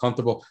doesn't look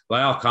comfortable.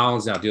 Lyle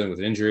Collins now dealing with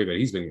an injury, but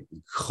he's been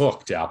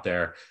cooked out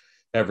there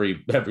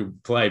every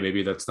play.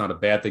 Maybe that's not a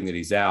bad thing that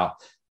he's out.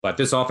 But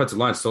this offensive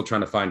line is still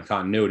trying to find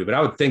continuity. But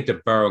I would think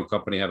that Burrow and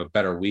company have a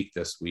better week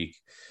this week.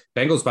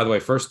 Bengals, by the way,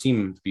 first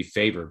team to be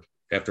favored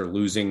after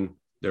losing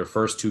their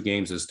first 2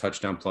 games as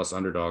touchdown plus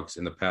underdogs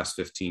in the past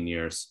 15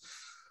 years.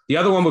 The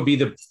other one would be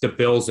the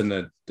Bills and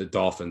the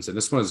Dolphins. And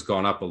this one has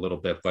gone up a little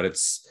bit, but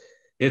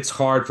it's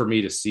hard for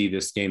me to see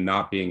this game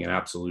not being an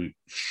absolute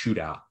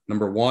shootout.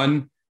 Number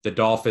one, the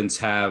Dolphins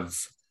have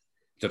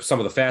some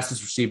of the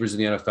fastest receivers in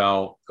the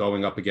NFL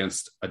going up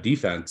against a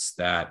defense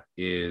that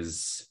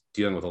is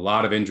dealing with a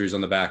lot of injuries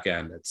on the back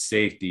end at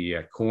safety,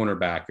 at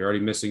cornerback. You're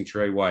already missing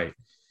Trey White.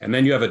 And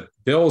then you have a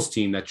Bills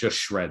team that just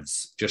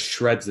shreds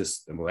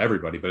this, well,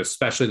 everybody, but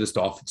especially this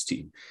Dolphins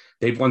team.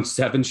 They've won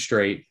 7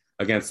 straight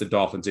against the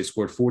Dolphins. They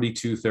scored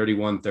 42,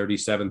 31,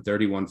 37,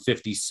 31,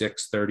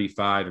 56,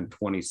 35, and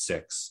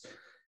 26.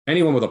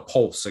 Anyone with a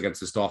pulse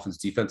against this Dolphins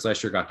defense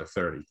last year got to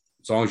 30.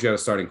 As long as you had a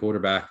starting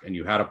quarterback and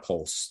you had a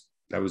pulse,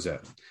 that was it.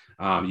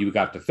 You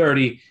got to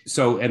 30.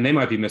 So, and they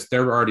might be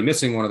they're already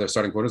missing one of their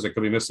starting quarters. They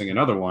could be missing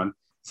another one.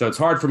 So it's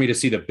hard for me to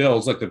see the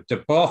Bills, like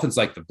the Dolphins,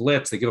 like the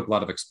blitz. They give up a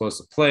lot of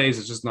explosive plays.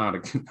 It's just not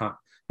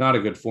a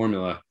good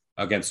formula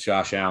against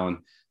Josh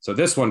Allen. So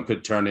this one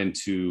could turn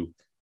into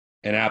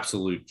an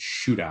absolute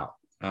shootout.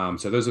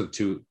 So those are the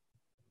two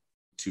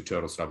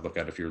totals that I would look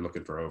at if you're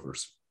looking for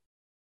overs.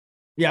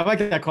 Yeah, I like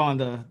that call on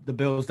the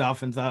Bills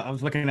Dolphins. I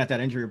was looking at that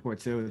injury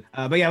report too.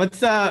 But yeah,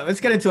 let's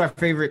get into our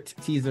favorite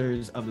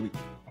teasers of the week.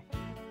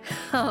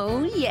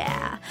 Oh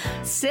yeah,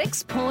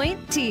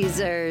 6-point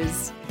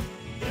teasers.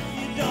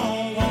 You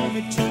don't want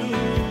me to,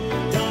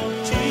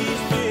 don't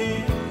tease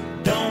me,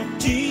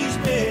 don't tease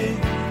me,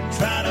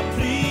 try to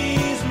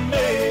please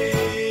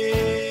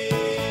me.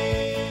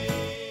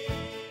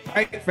 All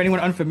right, for anyone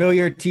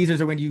unfamiliar,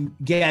 teasers are when you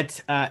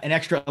get an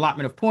extra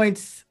allotment of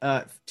points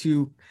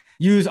to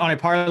use on a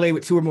parlay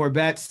with 2 or more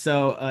bets.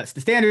 So the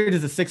standard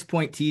is a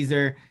 6-point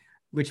teaser,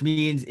 which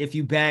means if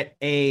you bet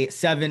a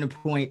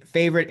 7-point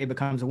favorite, it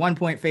becomes a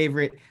 1-point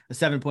favorite. A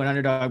 7-point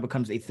underdog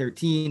becomes a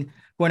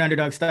 13-point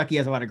underdog. Stuckey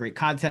has a lot of great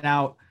content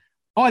out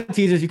on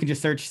teasers. You can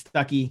just search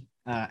Stuckey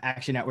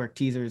Action Network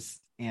teasers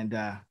and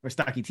or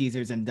Stuckey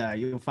teasers, and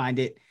you'll find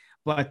it.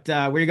 But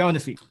where are you going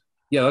this week?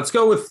 Yeah, let's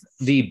go with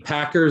the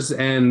Packers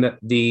and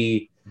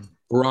the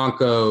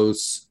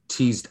Broncos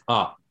teased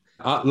up.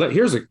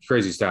 Here's a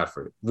crazy stat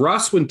for you.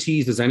 Russ, when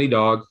teased as any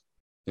dog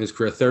in his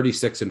career,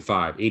 36-5,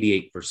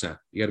 88%.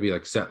 You got to be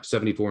like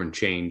 74 and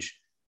change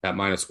at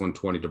minus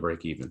 120 to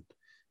break even.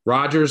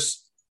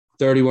 Rodgers,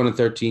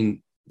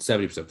 31-13,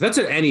 70%. That's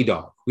at any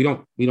dog. We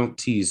don't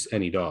tease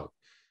any dog.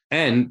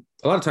 And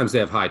a lot of times they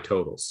have high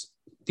totals.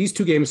 These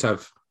two games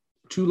have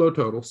two low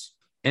totals.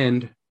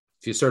 And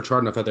if you search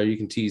hard enough out there, you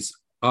can tease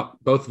up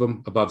both of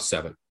them above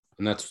 7.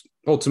 And that's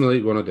ultimately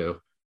what we want to do.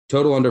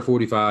 Total under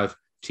 45,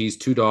 tease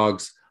two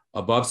dogs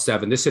above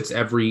 7. This hits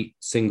every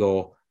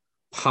single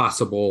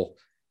possible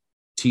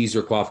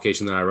teaser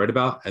qualification that I read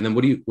about. And then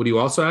what do you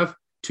also have?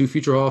 2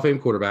 future Hall of Fame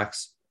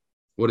quarterbacks.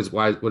 Why does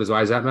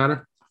that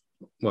matter?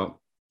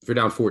 Well, if you're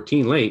down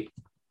 14 late,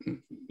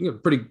 you have a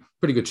pretty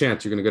good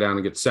chance you're going to go down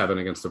and get 7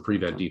 against the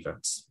prevent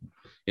defense.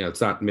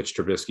 It's not Mitch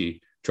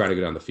Trubisky trying to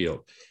go down the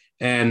field.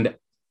 And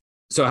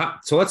so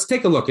let's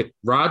take a look at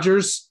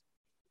Rodgers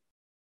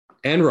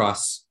and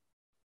Russ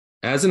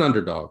as an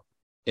underdog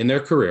in their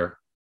career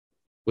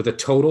with a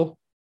total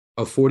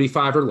of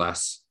 45 or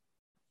less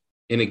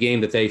in a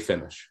game that they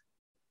finish.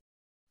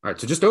 All right,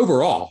 so just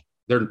overall,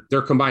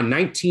 they're combined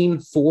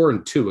 19, 4,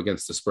 and 2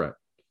 against the spread,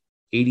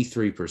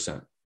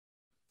 83%.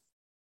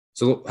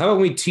 So how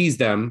about we tease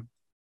them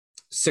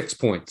 6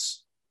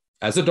 points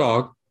as a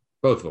dog,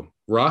 both of them,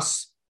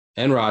 Russ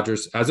and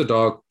Rodgers as a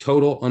dog,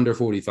 total under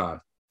 45,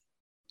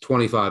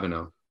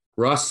 25-0.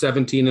 Russ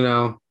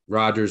 17-0,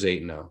 Rodgers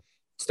 8-0.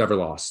 It's never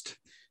lost.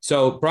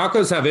 So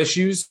Broncos have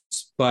issues,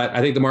 but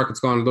I think the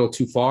market's gone a little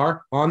too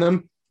far on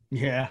them.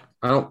 Yeah.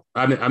 I'm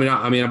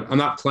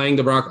not playing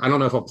the Broncos. I don't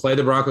know if I'll play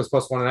the Broncos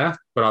plus 1.5,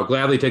 but I'll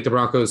gladly take the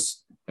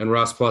Broncos and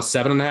Russ plus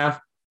 7.5.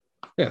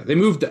 Yeah,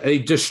 they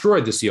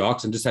destroyed the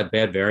Seahawks and just had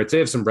bad variance. They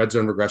have some red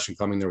zone regression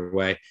coming their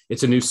way.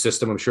 It's a new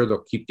system. I'm sure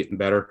they'll keep getting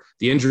better.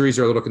 The injuries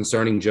are a little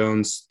concerning.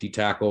 Jones,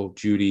 D-tackle,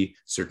 Judy,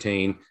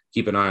 Surtain,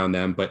 keep an eye on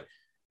them. But,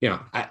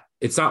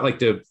 it's not like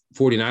the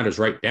 49ers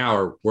right now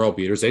are world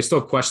beaters. They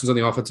still have questions on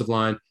the offensive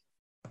line.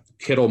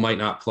 Kittle might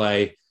not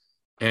play.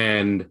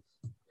 And,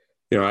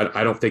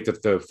 I don't think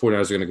that the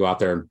 49ers are going to go out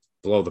there and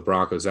blow the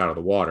Broncos out of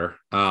the water.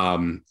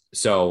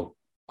 So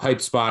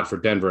hype spot for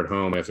Denver at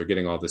home after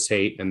getting all this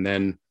hate. And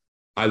then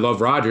I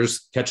love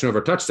Rodgers catching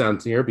over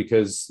touchdowns here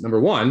because, number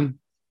one,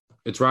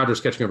 it's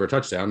Rodgers catching over a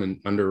touchdown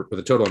and with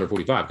a total under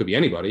 45. Could be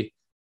anybody.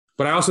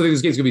 But I also think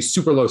this game's going to be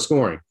super low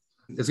scoring.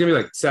 It's going to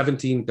be like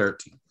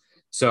 17-13.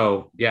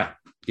 So, yeah,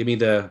 give me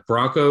the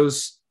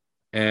Broncos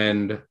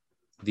and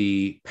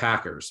the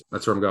Packers.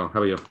 That's where I'm going.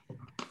 How about you?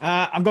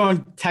 I'm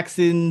going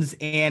Texans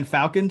and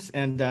Falcons.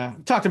 And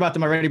talked about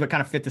them already, but kind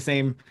of fit the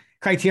same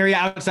criteria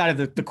outside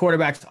of the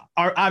quarterbacks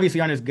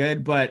obviously aren't as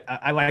good, but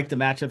I like the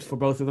matchups for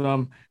both of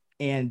them.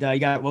 And you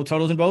got low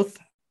totals in both.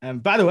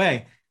 By the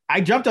way,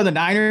 I jumped on the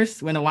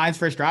Niners when the lines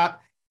first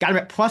dropped, got them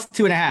at plus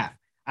 2.5.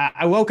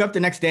 I woke up the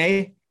next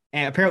day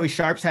and apparently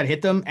sharps had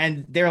hit them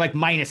and they were like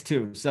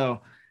 -2.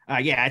 So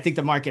I think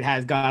the market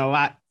has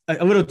gone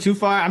a little too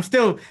far.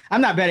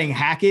 I'm not betting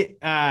Hackett,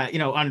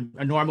 on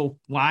a normal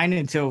line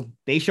until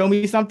they show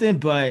me something.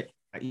 But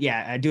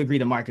I do agree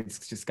the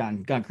market's just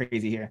gone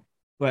crazy here.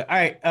 But all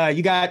right,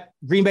 you got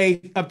Green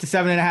Bay up to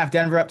 7.5,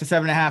 Denver up to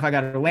 7.5. I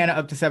got Atlanta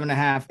up to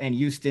 7.5, and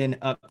Houston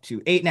up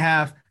to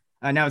 8.5.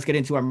 Now let's get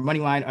into our money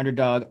line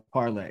underdog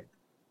parlay.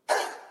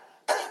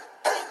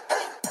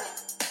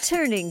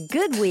 Turning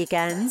good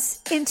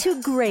weekends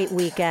into great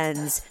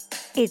weekends.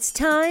 It's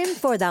time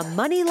for the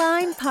money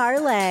line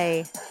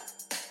parlay.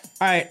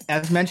 All right,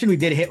 as mentioned, we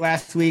did hit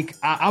last week.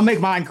 I'll make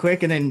mine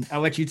quick, and then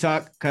I'll let you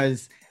talk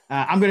because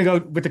I'm going to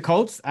go with the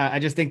Colts. I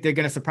just think they're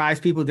going to surprise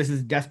people. This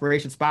is a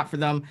desperation spot for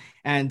them.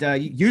 And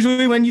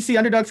usually when you see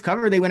underdogs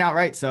cover, they win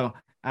outright. So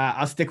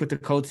I'll stick with the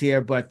Colts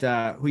here. But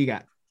who you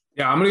got?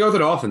 Yeah, I'm going to go with the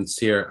Dolphins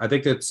here. I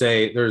think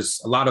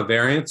there's a lot of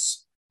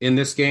variance in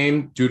this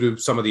game due to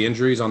some of the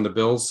injuries on the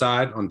Bills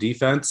side on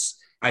defense.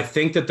 I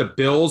think that the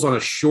Bills on a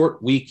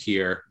short week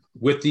here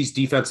with these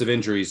defensive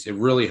injuries, it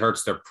really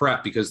hurts their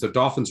prep because the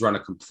Dolphins run a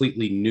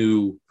completely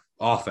new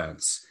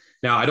offense.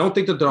 Now, I don't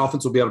think that the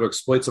Dolphins will be able to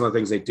exploit some of the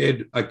things they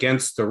did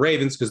against the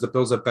Ravens because the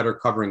Bills have better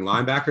covering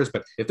linebackers.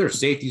 But if their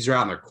safeties are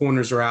out and their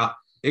corners are out,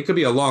 it could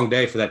be a long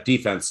day for that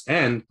defense.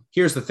 And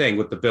here's the thing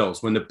with the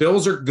Bills. When the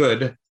Bills are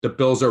good, the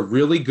Bills are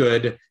really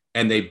good,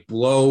 and they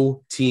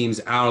blow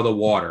teams out of the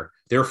water.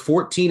 They're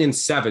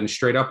 14-7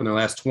 straight up in their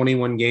last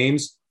 21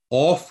 games.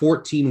 All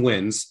 14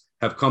 wins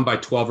have come by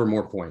 12 or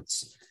more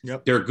points.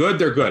 Yep. They're good.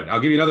 They're good. I'll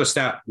give you another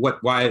stat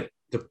why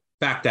to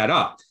back that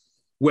up.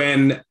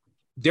 When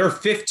they're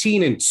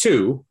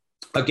 15-2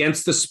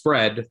 against the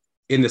spread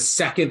in the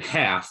second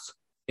half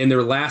in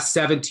their last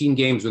 17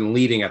 games when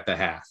leading at the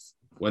half.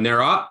 When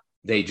they're up,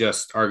 they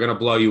just are going to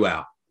blow you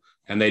out,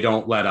 and they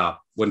don't let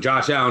up. When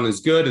Josh Allen is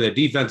good and the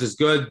defense is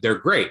good, they're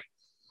great.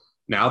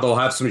 Now they'll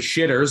have some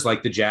shitters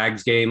like the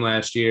Jags game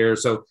last year.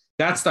 So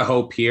that's the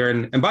hope here.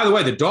 And by the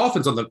way, the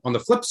Dolphins on the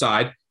flip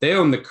side, they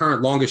own the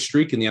current longest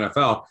streak in the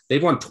NFL.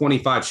 They've won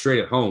 25 straight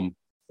at home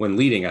when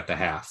leading at the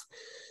half.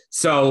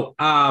 So,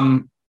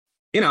 and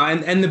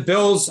the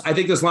Bills, I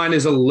think this line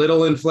is a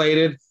little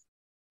inflated.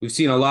 We've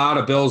seen a lot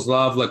of Bills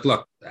love.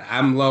 Look,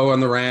 I'm low on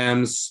the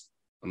Rams.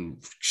 I'm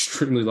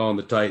extremely low on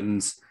the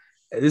Titans.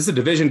 This is a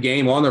division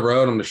game on the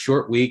road on a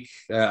short week,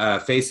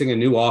 facing a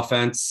new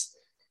offense.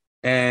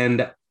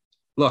 And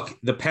look,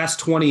 the past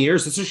 20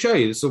 years, this will show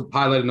you, this will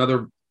highlight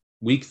another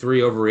week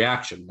 3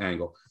 overreaction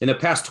angle. In the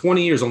past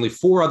 20 years, only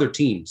 4 other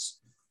teams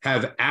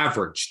have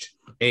averaged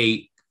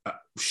a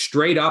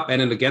straight up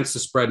and an against the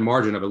spread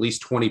margin of at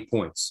least 20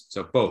 points.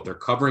 So both, they're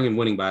covering and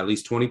winning by at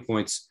least 20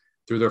 points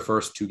through their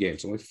first 2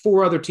 games. Only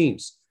 4 other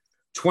teams.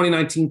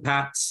 2019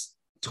 Pats,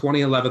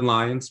 2011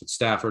 Lions with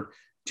Stafford,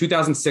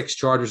 2006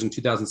 Chargers, and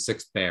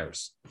 2006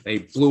 Bears. They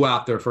blew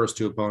out their first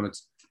 2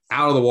 opponents.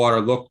 Out of the water,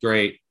 looked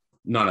great.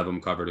 None of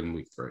them covered in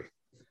week 3.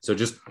 So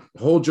just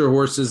hold your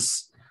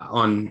horses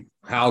on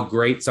how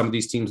great some of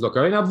these teams look.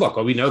 Right now, look,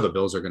 we know the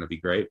Bills are going to be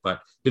great,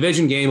 but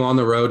division game on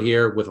the road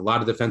here with a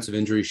lot of defensive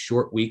injuries,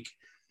 short week,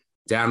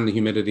 down in the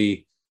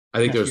humidity. I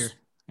think there's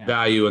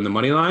value in the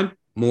money line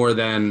more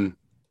than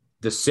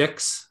the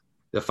 6,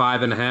 the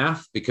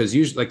 5.5, because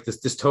usually like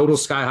this total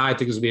sky high, I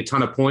think there's going to be a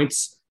ton of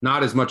points.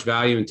 Not as much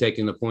value in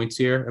taking the points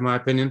here, in my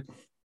opinion.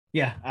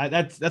 Yeah,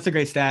 that's a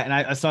great stat. And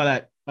I saw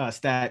that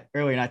stat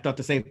earlier, and I thought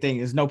the same thing.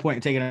 There's no point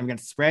in taking them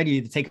against the spread. You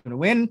either take them to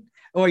win,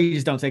 or you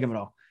just don't take them at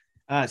all.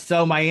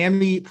 So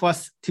Miami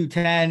plus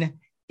 210,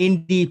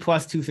 Indy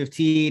plus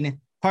 215.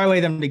 Parlay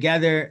them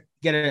together,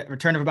 get a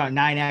return of about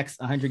 9x.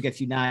 100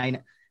 gets you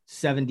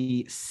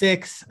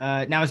 976.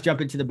 Now let's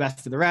jump into the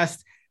best of the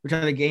rest, which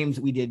are the games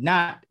we did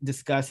not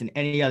discuss in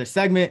any other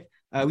segment.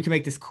 We can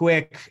make this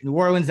quick. New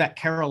Orleans at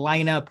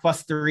Carolina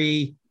plus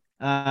 3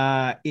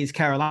 is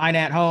Carolina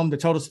at home. The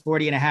total's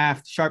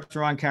 40.5. Sharps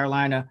are on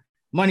Carolina.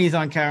 Money's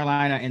on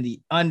Carolina and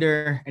the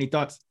under. Any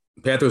thoughts?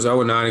 Panthers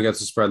 0-9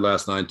 against the spread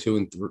last night,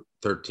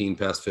 2-13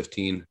 past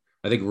 15.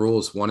 I think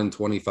Rule's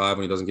 1-25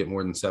 when he doesn't get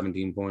more than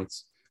 17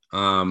 points.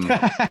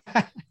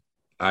 I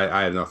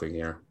have nothing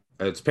here.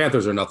 It's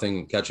Panthers or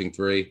nothing, catching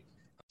 3.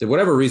 For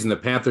whatever reason, the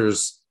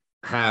Panthers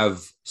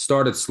have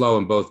started slow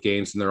in both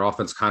games, and their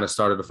offense kind of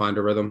started to find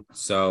a rhythm.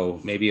 So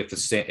maybe if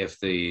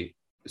the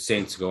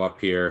Saints go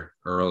up here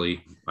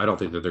early, I don't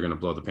think that they're going to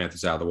blow the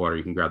Panthers out of the water.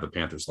 You can grab the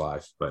Panthers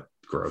live, but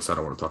gross. I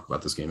don't want to talk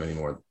about this game any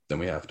more than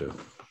we have to.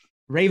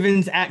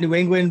 Ravens at New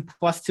England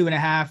plus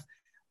 2.5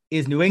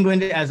 is New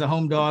England as a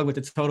home dog with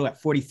a total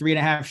at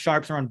 43.5.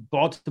 Sharps are on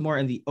Baltimore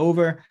in the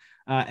over,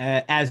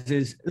 as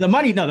is the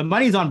money. No, the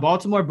money's on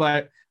Baltimore,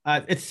 but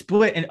it's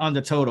split on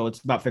the total. It's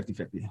about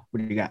 50-50.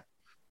 What do you got?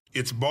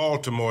 It's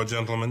Baltimore,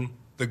 gentlemen.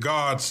 The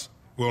gods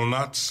will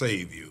not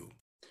save you.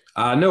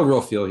 No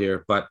real feel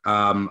here, but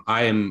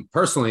I am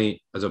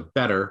personally, as a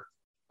bettor,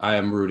 I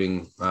am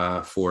rooting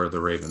for the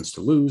Ravens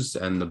to lose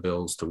and the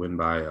Bills to win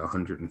by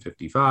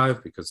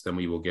 155, because then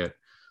we will get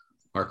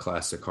our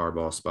classic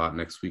Harbaugh spot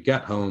next week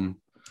at home,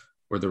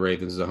 where the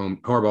Ravens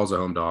Harbaugh's a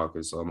home dog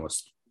is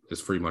almost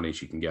as free money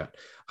as you can get.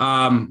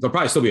 They'll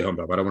probably still be a home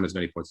dog, but I want as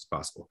many points as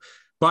possible.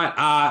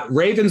 But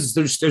Ravens,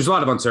 there's a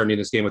lot of uncertainty in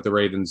this game with the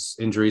Ravens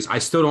injuries. I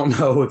still don't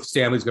know if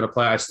Stanley's going to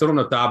play. I still don't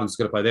know if Dobbins is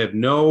going to play. They have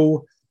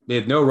no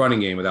running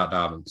game without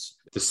Dobbins.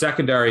 The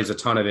secondary is a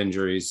ton of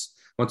injuries.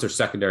 Once their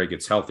secondary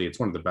gets healthy, it's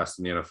one of the best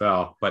in the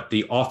NFL. But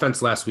the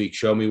offense last week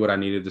showed me what I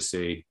needed to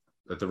see,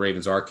 that the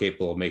Ravens are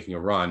capable of making a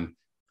run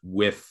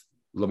with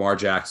Lamar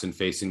Jackson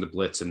facing the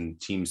blitz and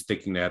teams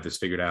thinking they have this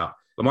figured out.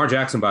 Lamar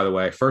Jackson, by the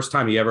way, first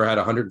time he ever had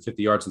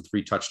 150 yards and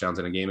 3 touchdowns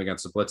in a game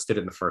against the blitz, did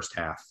it in the first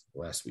half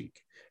last week.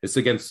 It's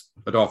against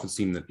a Dolphins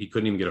team that he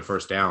couldn't even get a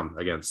first down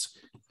against.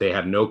 They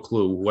had no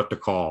clue what to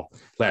call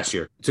last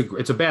year.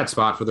 It's a bad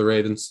spot for the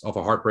Ravens off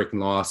a heartbreaking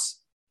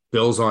loss.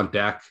 Bills on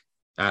deck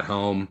at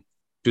home.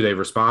 Do they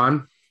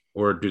respond,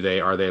 or are they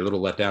a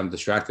little let down and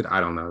distracted? I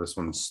don't know. This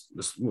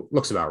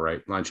looks about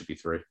right. Line should be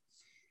 3.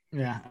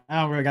 Yeah,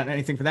 I don't really got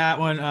anything for that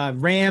one.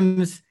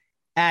 Rams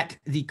at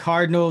the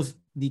Cardinals.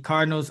 The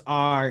Cardinals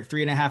are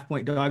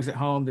 3.5-point dogs at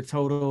home. The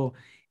total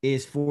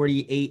is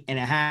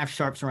 48.5.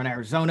 Sharps are on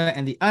Arizona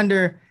and the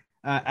under,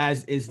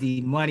 as is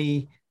the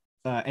money.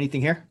 Anything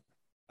here?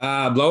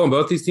 Blow on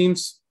both these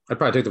teams. I'd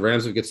probably take the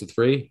Rams if it gets to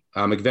 3.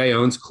 McVay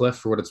owns Cliff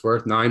for what it's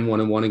worth.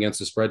 9-1-1 against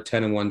the spread,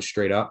 10-1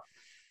 straight up.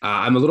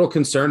 I'm a little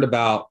concerned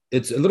about,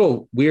 it's a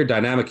little weird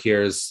dynamic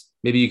here, is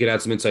maybe you could add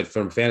some insight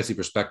from a fantasy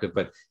perspective,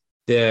 but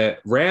the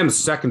Rams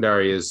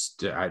secondary is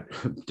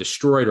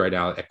destroyed right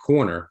now at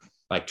corner.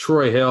 Like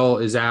Troy Hill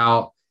is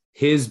out.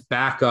 His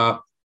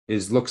backup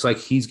looks like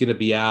he's going to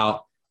be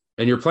out.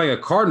 And you're playing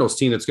a Cardinals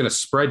team that's going to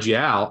spread you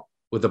out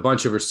with a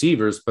bunch of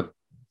receivers, but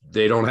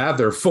they don't have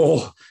their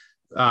full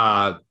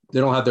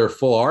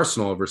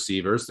arsenal of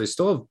receivers. They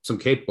still have some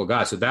capable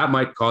guys. So that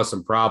might cause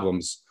some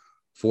problems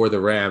for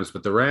the Rams,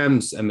 but the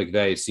Rams and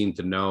McVay seem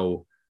to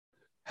know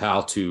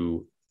how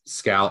to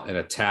scout and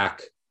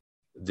attack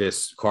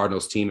this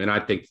Cardinals team. And I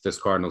think this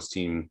Cardinals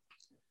team,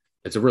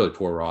 it's a really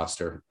poor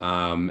roster.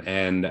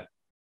 And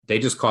they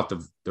just caught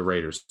the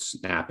Raiders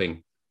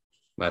snapping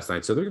last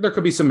night. So there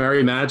could be some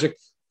merry magic,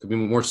 could be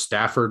more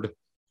Stafford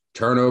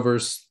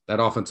turnovers.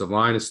 That offensive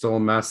line is still a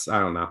mess. I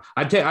don't know.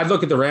 I'd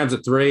look at the Rams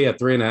at 3, at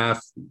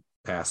 3.5,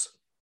 pass.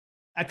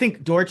 I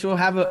think Dortch will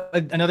have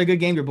another good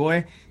game, your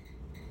boy.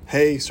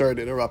 Hey, sorry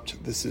to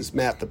interrupt. This is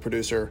Matt, the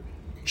producer.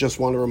 Just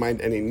want to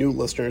remind any new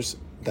listeners,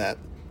 that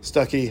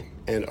Stuckey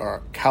and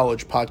our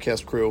college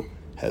podcast crew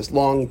has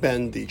long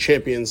been the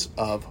champions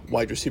of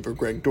wide receiver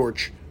Greg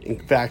Dortch. In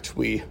fact,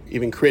 we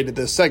even created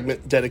this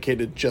segment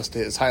dedicated just to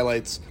his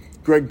highlights.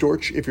 Greg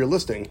Dortch, if you're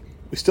listening,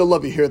 we still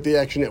love you here at the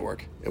Action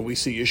Network, and we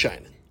see you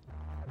shining.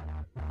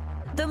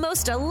 The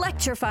most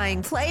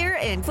electrifying player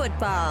in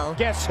football.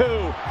 Guess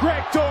who?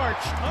 Greg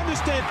Dortch.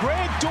 Understand,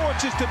 Greg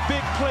Dortch is the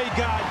big play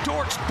guy.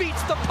 Dortch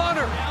beats the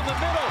punter. Down the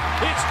middle,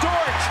 it's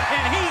Dortch,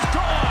 and he's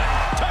gone.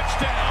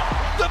 Touchdown.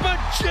 The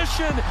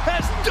magician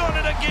has done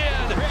it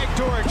again. Greg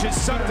Dortch is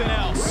something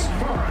else.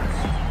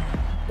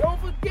 Don't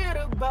forget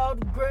about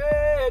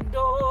Greg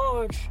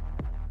Dortch.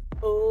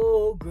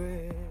 Oh,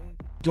 Greg.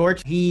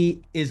 Dortch,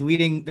 he is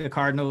leading the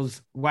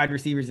Cardinals wide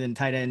receivers and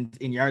tight ends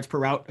in yards per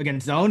route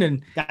against zone.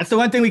 And that's the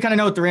one thing we kind of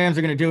know what the Rams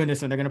are going to do in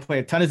this one. They're going to play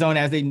a ton of zone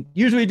as they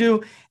usually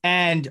do.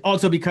 And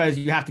also because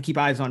you have to keep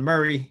eyes on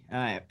Murray,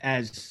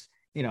 as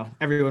you know,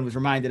 everyone was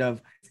reminded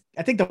of.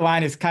 I think the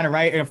line is kind of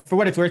right. For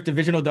what it's worth,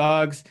 divisional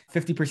dogs,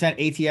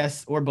 50%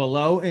 ATS or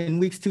below in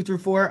weeks 2 through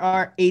 4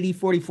 are 80,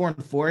 44,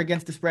 and 4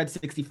 against the spread,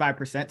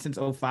 65% since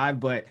 05.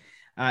 But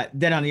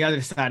then on the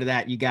other side of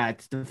that, you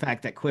got the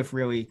fact that Cliff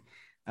really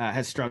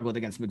has struggled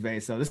against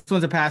McVay. So this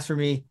one's a pass for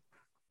me.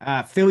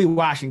 Philly,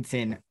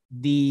 Washington.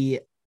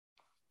 The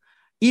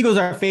Eagles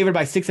are favored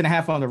by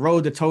 6.5 on the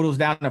road. The total's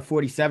down to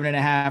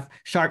 47.5.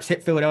 Sharps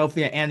hit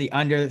Philadelphia and the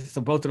under. So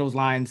both of those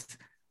lines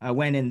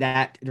went in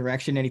that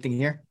direction. Anything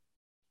here?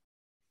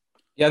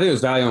 Yeah, I think it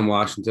was value on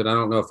Washington. I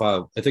don't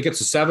know if it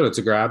gets a 7, it's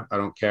a grab. I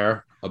don't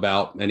care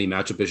about any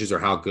matchup issues or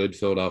how good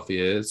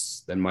Philadelphia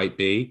is. That might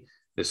be.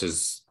 This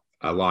is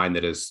a line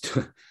that has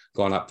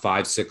gone up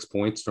 5-6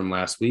 points from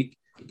last week.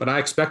 But I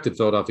expected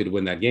Philadelphia to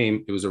win that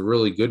game. It was a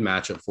really good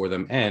matchup for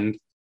them. And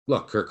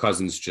look, Kirk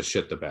Cousins just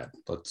shit the bed.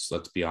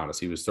 Let's be honest.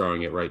 He was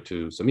throwing it right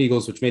to some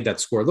Eagles, which made that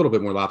score a little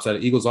bit more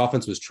lopsided. Eagles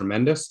offense was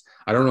tremendous.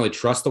 I don't really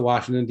trust the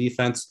Washington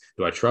defense.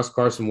 Do I trust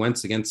Carson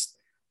Wentz against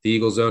the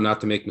Eagles zone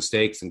not to make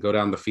mistakes and go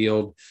down the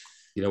field,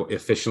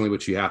 efficiently,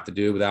 which you have to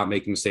do without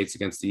making mistakes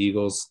against the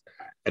Eagles?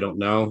 I don't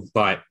know,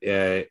 but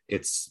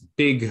it's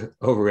big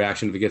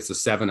overreaction. If it gets to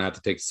 7, I have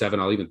to take 7.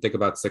 I'll even think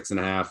about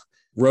 6.5.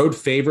 Road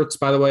favorites,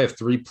 by the way, of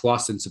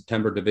 3+ in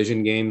September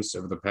division games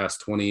over the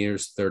past 20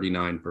 years,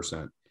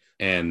 39%.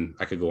 And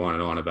I could go on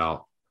and on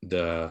about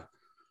the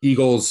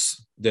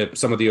Eagles,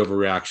 some of the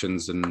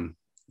overreactions, and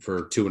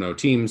for 2-0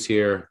 teams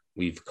here,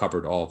 we've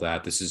covered all of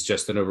that. This is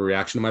just an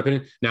overreaction, in my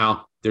opinion.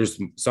 Now, there's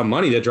some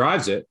money that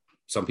drives it.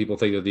 Some people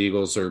think that the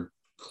Eagles are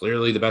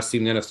clearly the best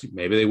team in the NFC.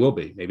 Maybe they will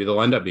be. Maybe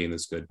they'll end up being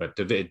this good. But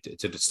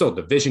it's still a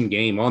division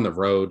game on the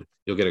road.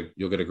 You'll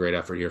get a great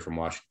effort here from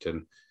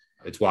Washington.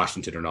 It's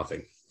Washington or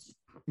nothing.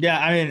 Yeah,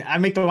 I mean, I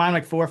make the line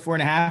like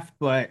 4.5,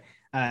 but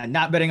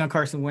not betting on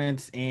Carson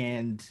Wentz.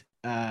 And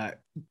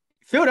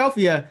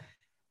Philadelphia,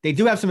 they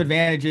do have some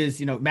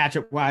advantages,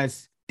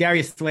 matchup-wise.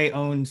 Darius Slay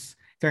owns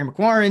Terry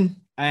McLaurin.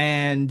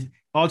 And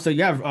also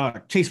you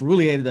have Chase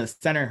Roulier, the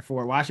center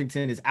for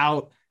Washington, is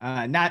out.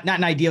 Not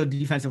an ideal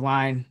defensive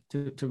line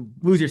to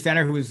lose your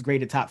center, who is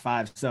graded top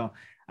 5. So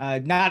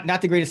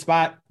not the greatest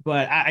spot,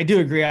 but I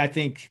do agree. I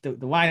think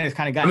the line has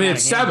kind of gotten. I mean,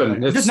 it's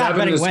 7. It's just 7 not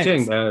betting is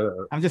Wentz.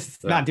 king. I'm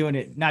just not doing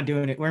it. Not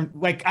doing it. We're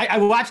like I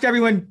watched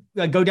everyone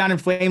go down in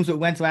flames with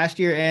Wentz last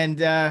year, and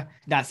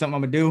not something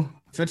I'm gonna do.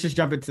 So let's just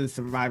jump into the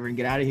Survivor and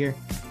get out of here.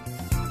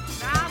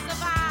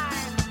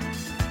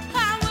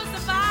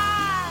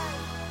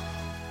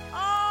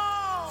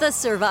 The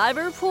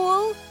Survivor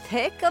Pool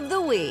Pick of the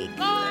Week.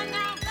 All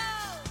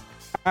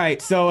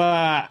right,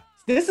 so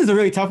this is a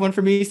really tough one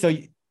for me. So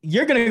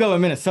you're going to go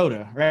with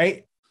Minnesota,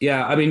 right?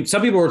 Yeah, I mean,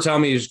 some people were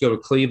telling me you just go to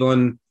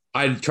Cleveland.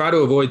 I try to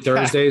avoid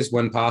Thursdays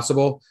when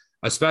possible,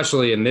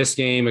 especially in this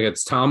game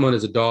against Tomlin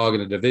as a dog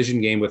in a division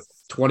game with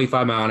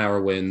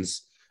 25-mile-an-hour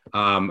winds.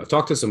 I've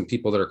talked to some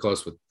people that are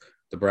close with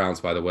the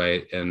Browns, by the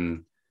way,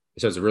 and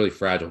it says a really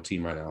fragile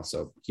team right now.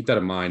 So keep that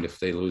in mind if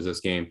they lose this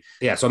game.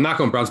 Yeah, so I'm not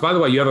going Browns. By the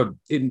way, you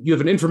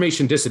have an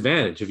information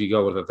disadvantage if you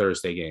go with a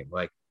Thursday game.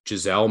 Like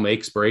Giselle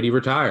makes Brady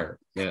retire.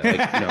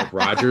 Yeah,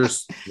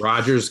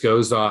 Rodgers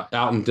goes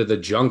out into the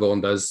jungle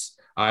and does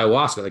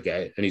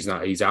ayahuasca,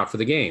 and he's out for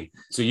the game.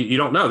 So you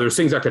don't know. There's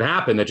things that could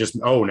happen that just,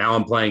 now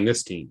I'm playing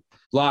this team.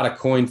 A lot of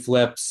coin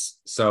flips.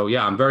 So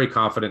yeah, I'm very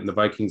confident in the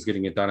Vikings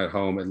getting it done at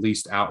home, at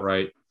least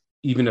outright.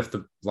 Even if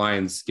the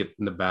Lions get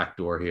in the back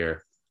door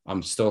here,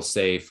 I'm still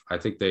safe. I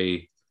think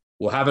they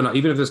will have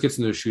even if this gets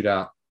into a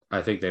shootout,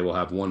 I think they will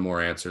have one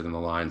more answer than the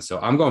Lions. So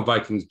I'm going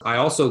Vikings. I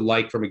also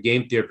like, from a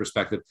game theory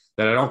perspective,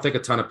 that I don't think a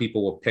ton of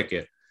people will pick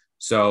it.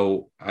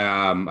 So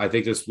I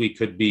think this week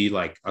could be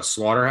like a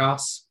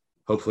slaughterhouse.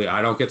 Hopefully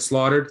I don't get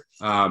slaughtered.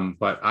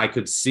 But I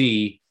could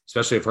see,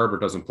 especially if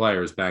Herbert doesn't play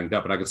or is banged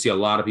up, but I could see a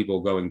lot of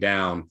people going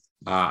down.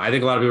 I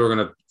think a lot of people are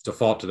going to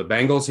default to the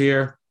Bengals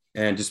here.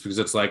 And just because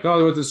it's like, they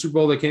went to the Super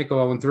Bowl, they can't go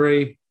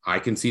 0-3. I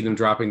can see them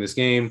dropping this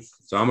game.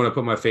 So I'm going to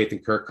put my faith in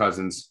Kirk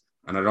Cousins.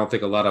 And I don't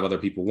think a lot of other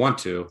people want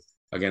to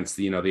against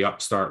the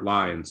upstart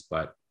Lions,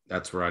 but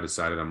that's where I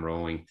decided I'm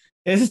rolling.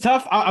 This is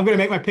tough. I'm going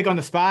to make my pick on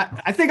the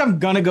spot. I think I'm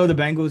going to go the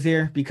Bengals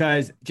here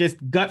because just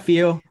gut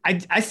feel.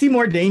 I see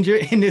more danger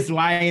in this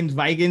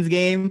Lions-Vikings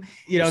game.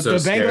 You know, so the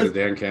scared Bengals. of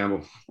Dan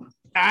Campbell.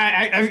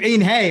 I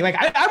mean, hey, like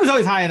I was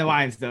always high on the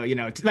Lions, though. You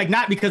know, like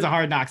not because of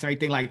Hard Knocks or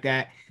anything like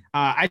that.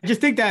 I just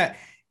think that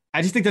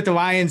the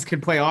Lions can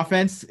play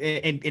offense,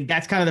 and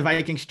that's kind of the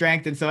Viking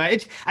strength. And so I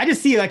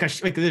just see like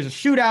there's a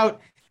shootout,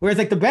 whereas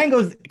like the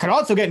Bengals could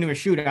also get into a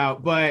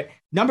shootout. But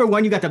number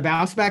one, you got the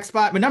bounce back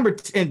spot, but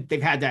and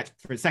they've had that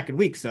for the second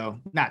week, so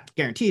not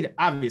guaranteed,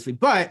 obviously.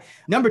 But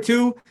number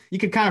two, you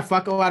could kind of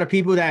fuck a lot of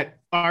people that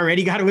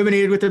already got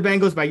eliminated with the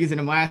Bengals by using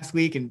them last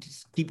week and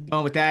just keep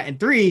going with that. And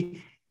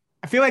three,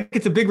 I feel like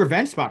it's a big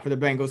revenge spot for the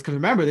Bengals because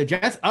remember, the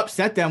Jets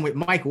upset them with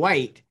Mike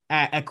White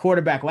at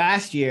quarterback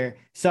last year.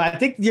 So I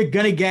think you're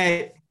going to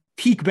get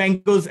peak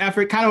Bengals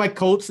effort, kind of like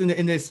Colts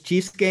in this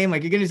Chiefs game.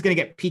 Like you're just going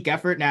to get peak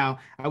effort. Now,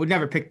 I would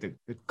never pick the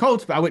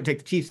Colts, but I wouldn't take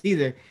the Chiefs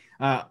either.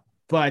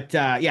 But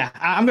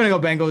I'm going to go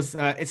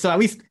Bengals. So at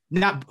least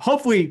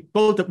hopefully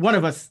one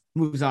of us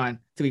moves on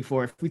to week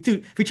 4. If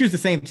we choose the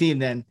same team,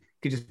 then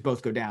we could just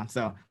both go down.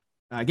 So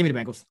give me the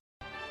Bengals.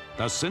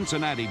 The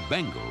Cincinnati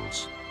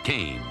Bengals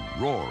came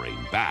roaring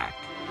back.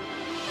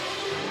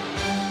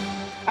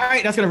 All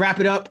right, that's going to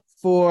wrap it up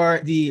for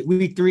the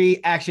Week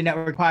 3 Action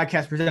Network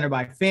podcast presented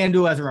by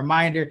FanDuel. As a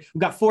reminder, we've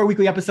got 4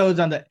 weekly episodes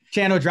on the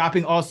channel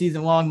dropping all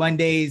season long.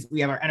 Mondays,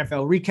 we have our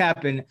NFL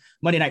recap and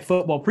Monday Night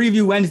Football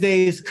preview.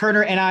 Wednesdays,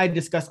 Kerner and I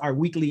discuss our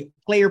weekly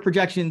player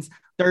projections.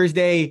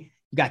 Thursday,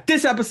 we got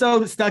this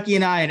episode, Stuckey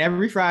and I, and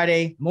every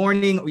Friday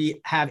morning, we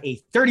have a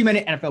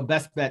 30-minute NFL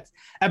Best Bets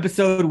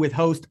episode with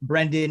host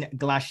Brendan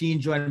Glasheen,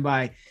 joined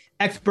by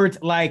experts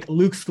like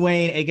Luke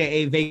Swain,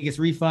 aka Vegas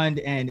Refund,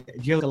 and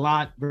Jill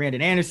Gallant,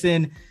 Brandon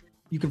Anderson.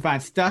 You can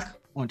find Stuck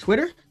on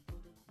Twitter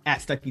at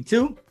Stuckey2.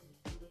 You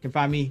can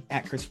find me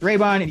at Chris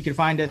Raybon, and you can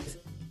find us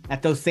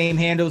at those same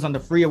handles on the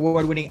free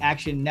award-winning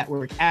Action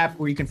Network app,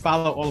 where you can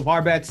follow all of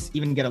our bets,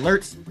 even get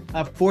alerts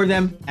for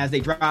them as they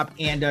drop,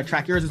 and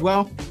track yours as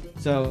well.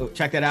 So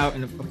check that out,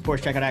 and of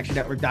course, check out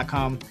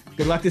actionnetwork.com.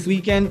 Good luck this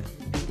weekend.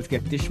 Let's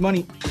get this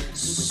money.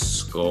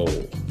 Skull.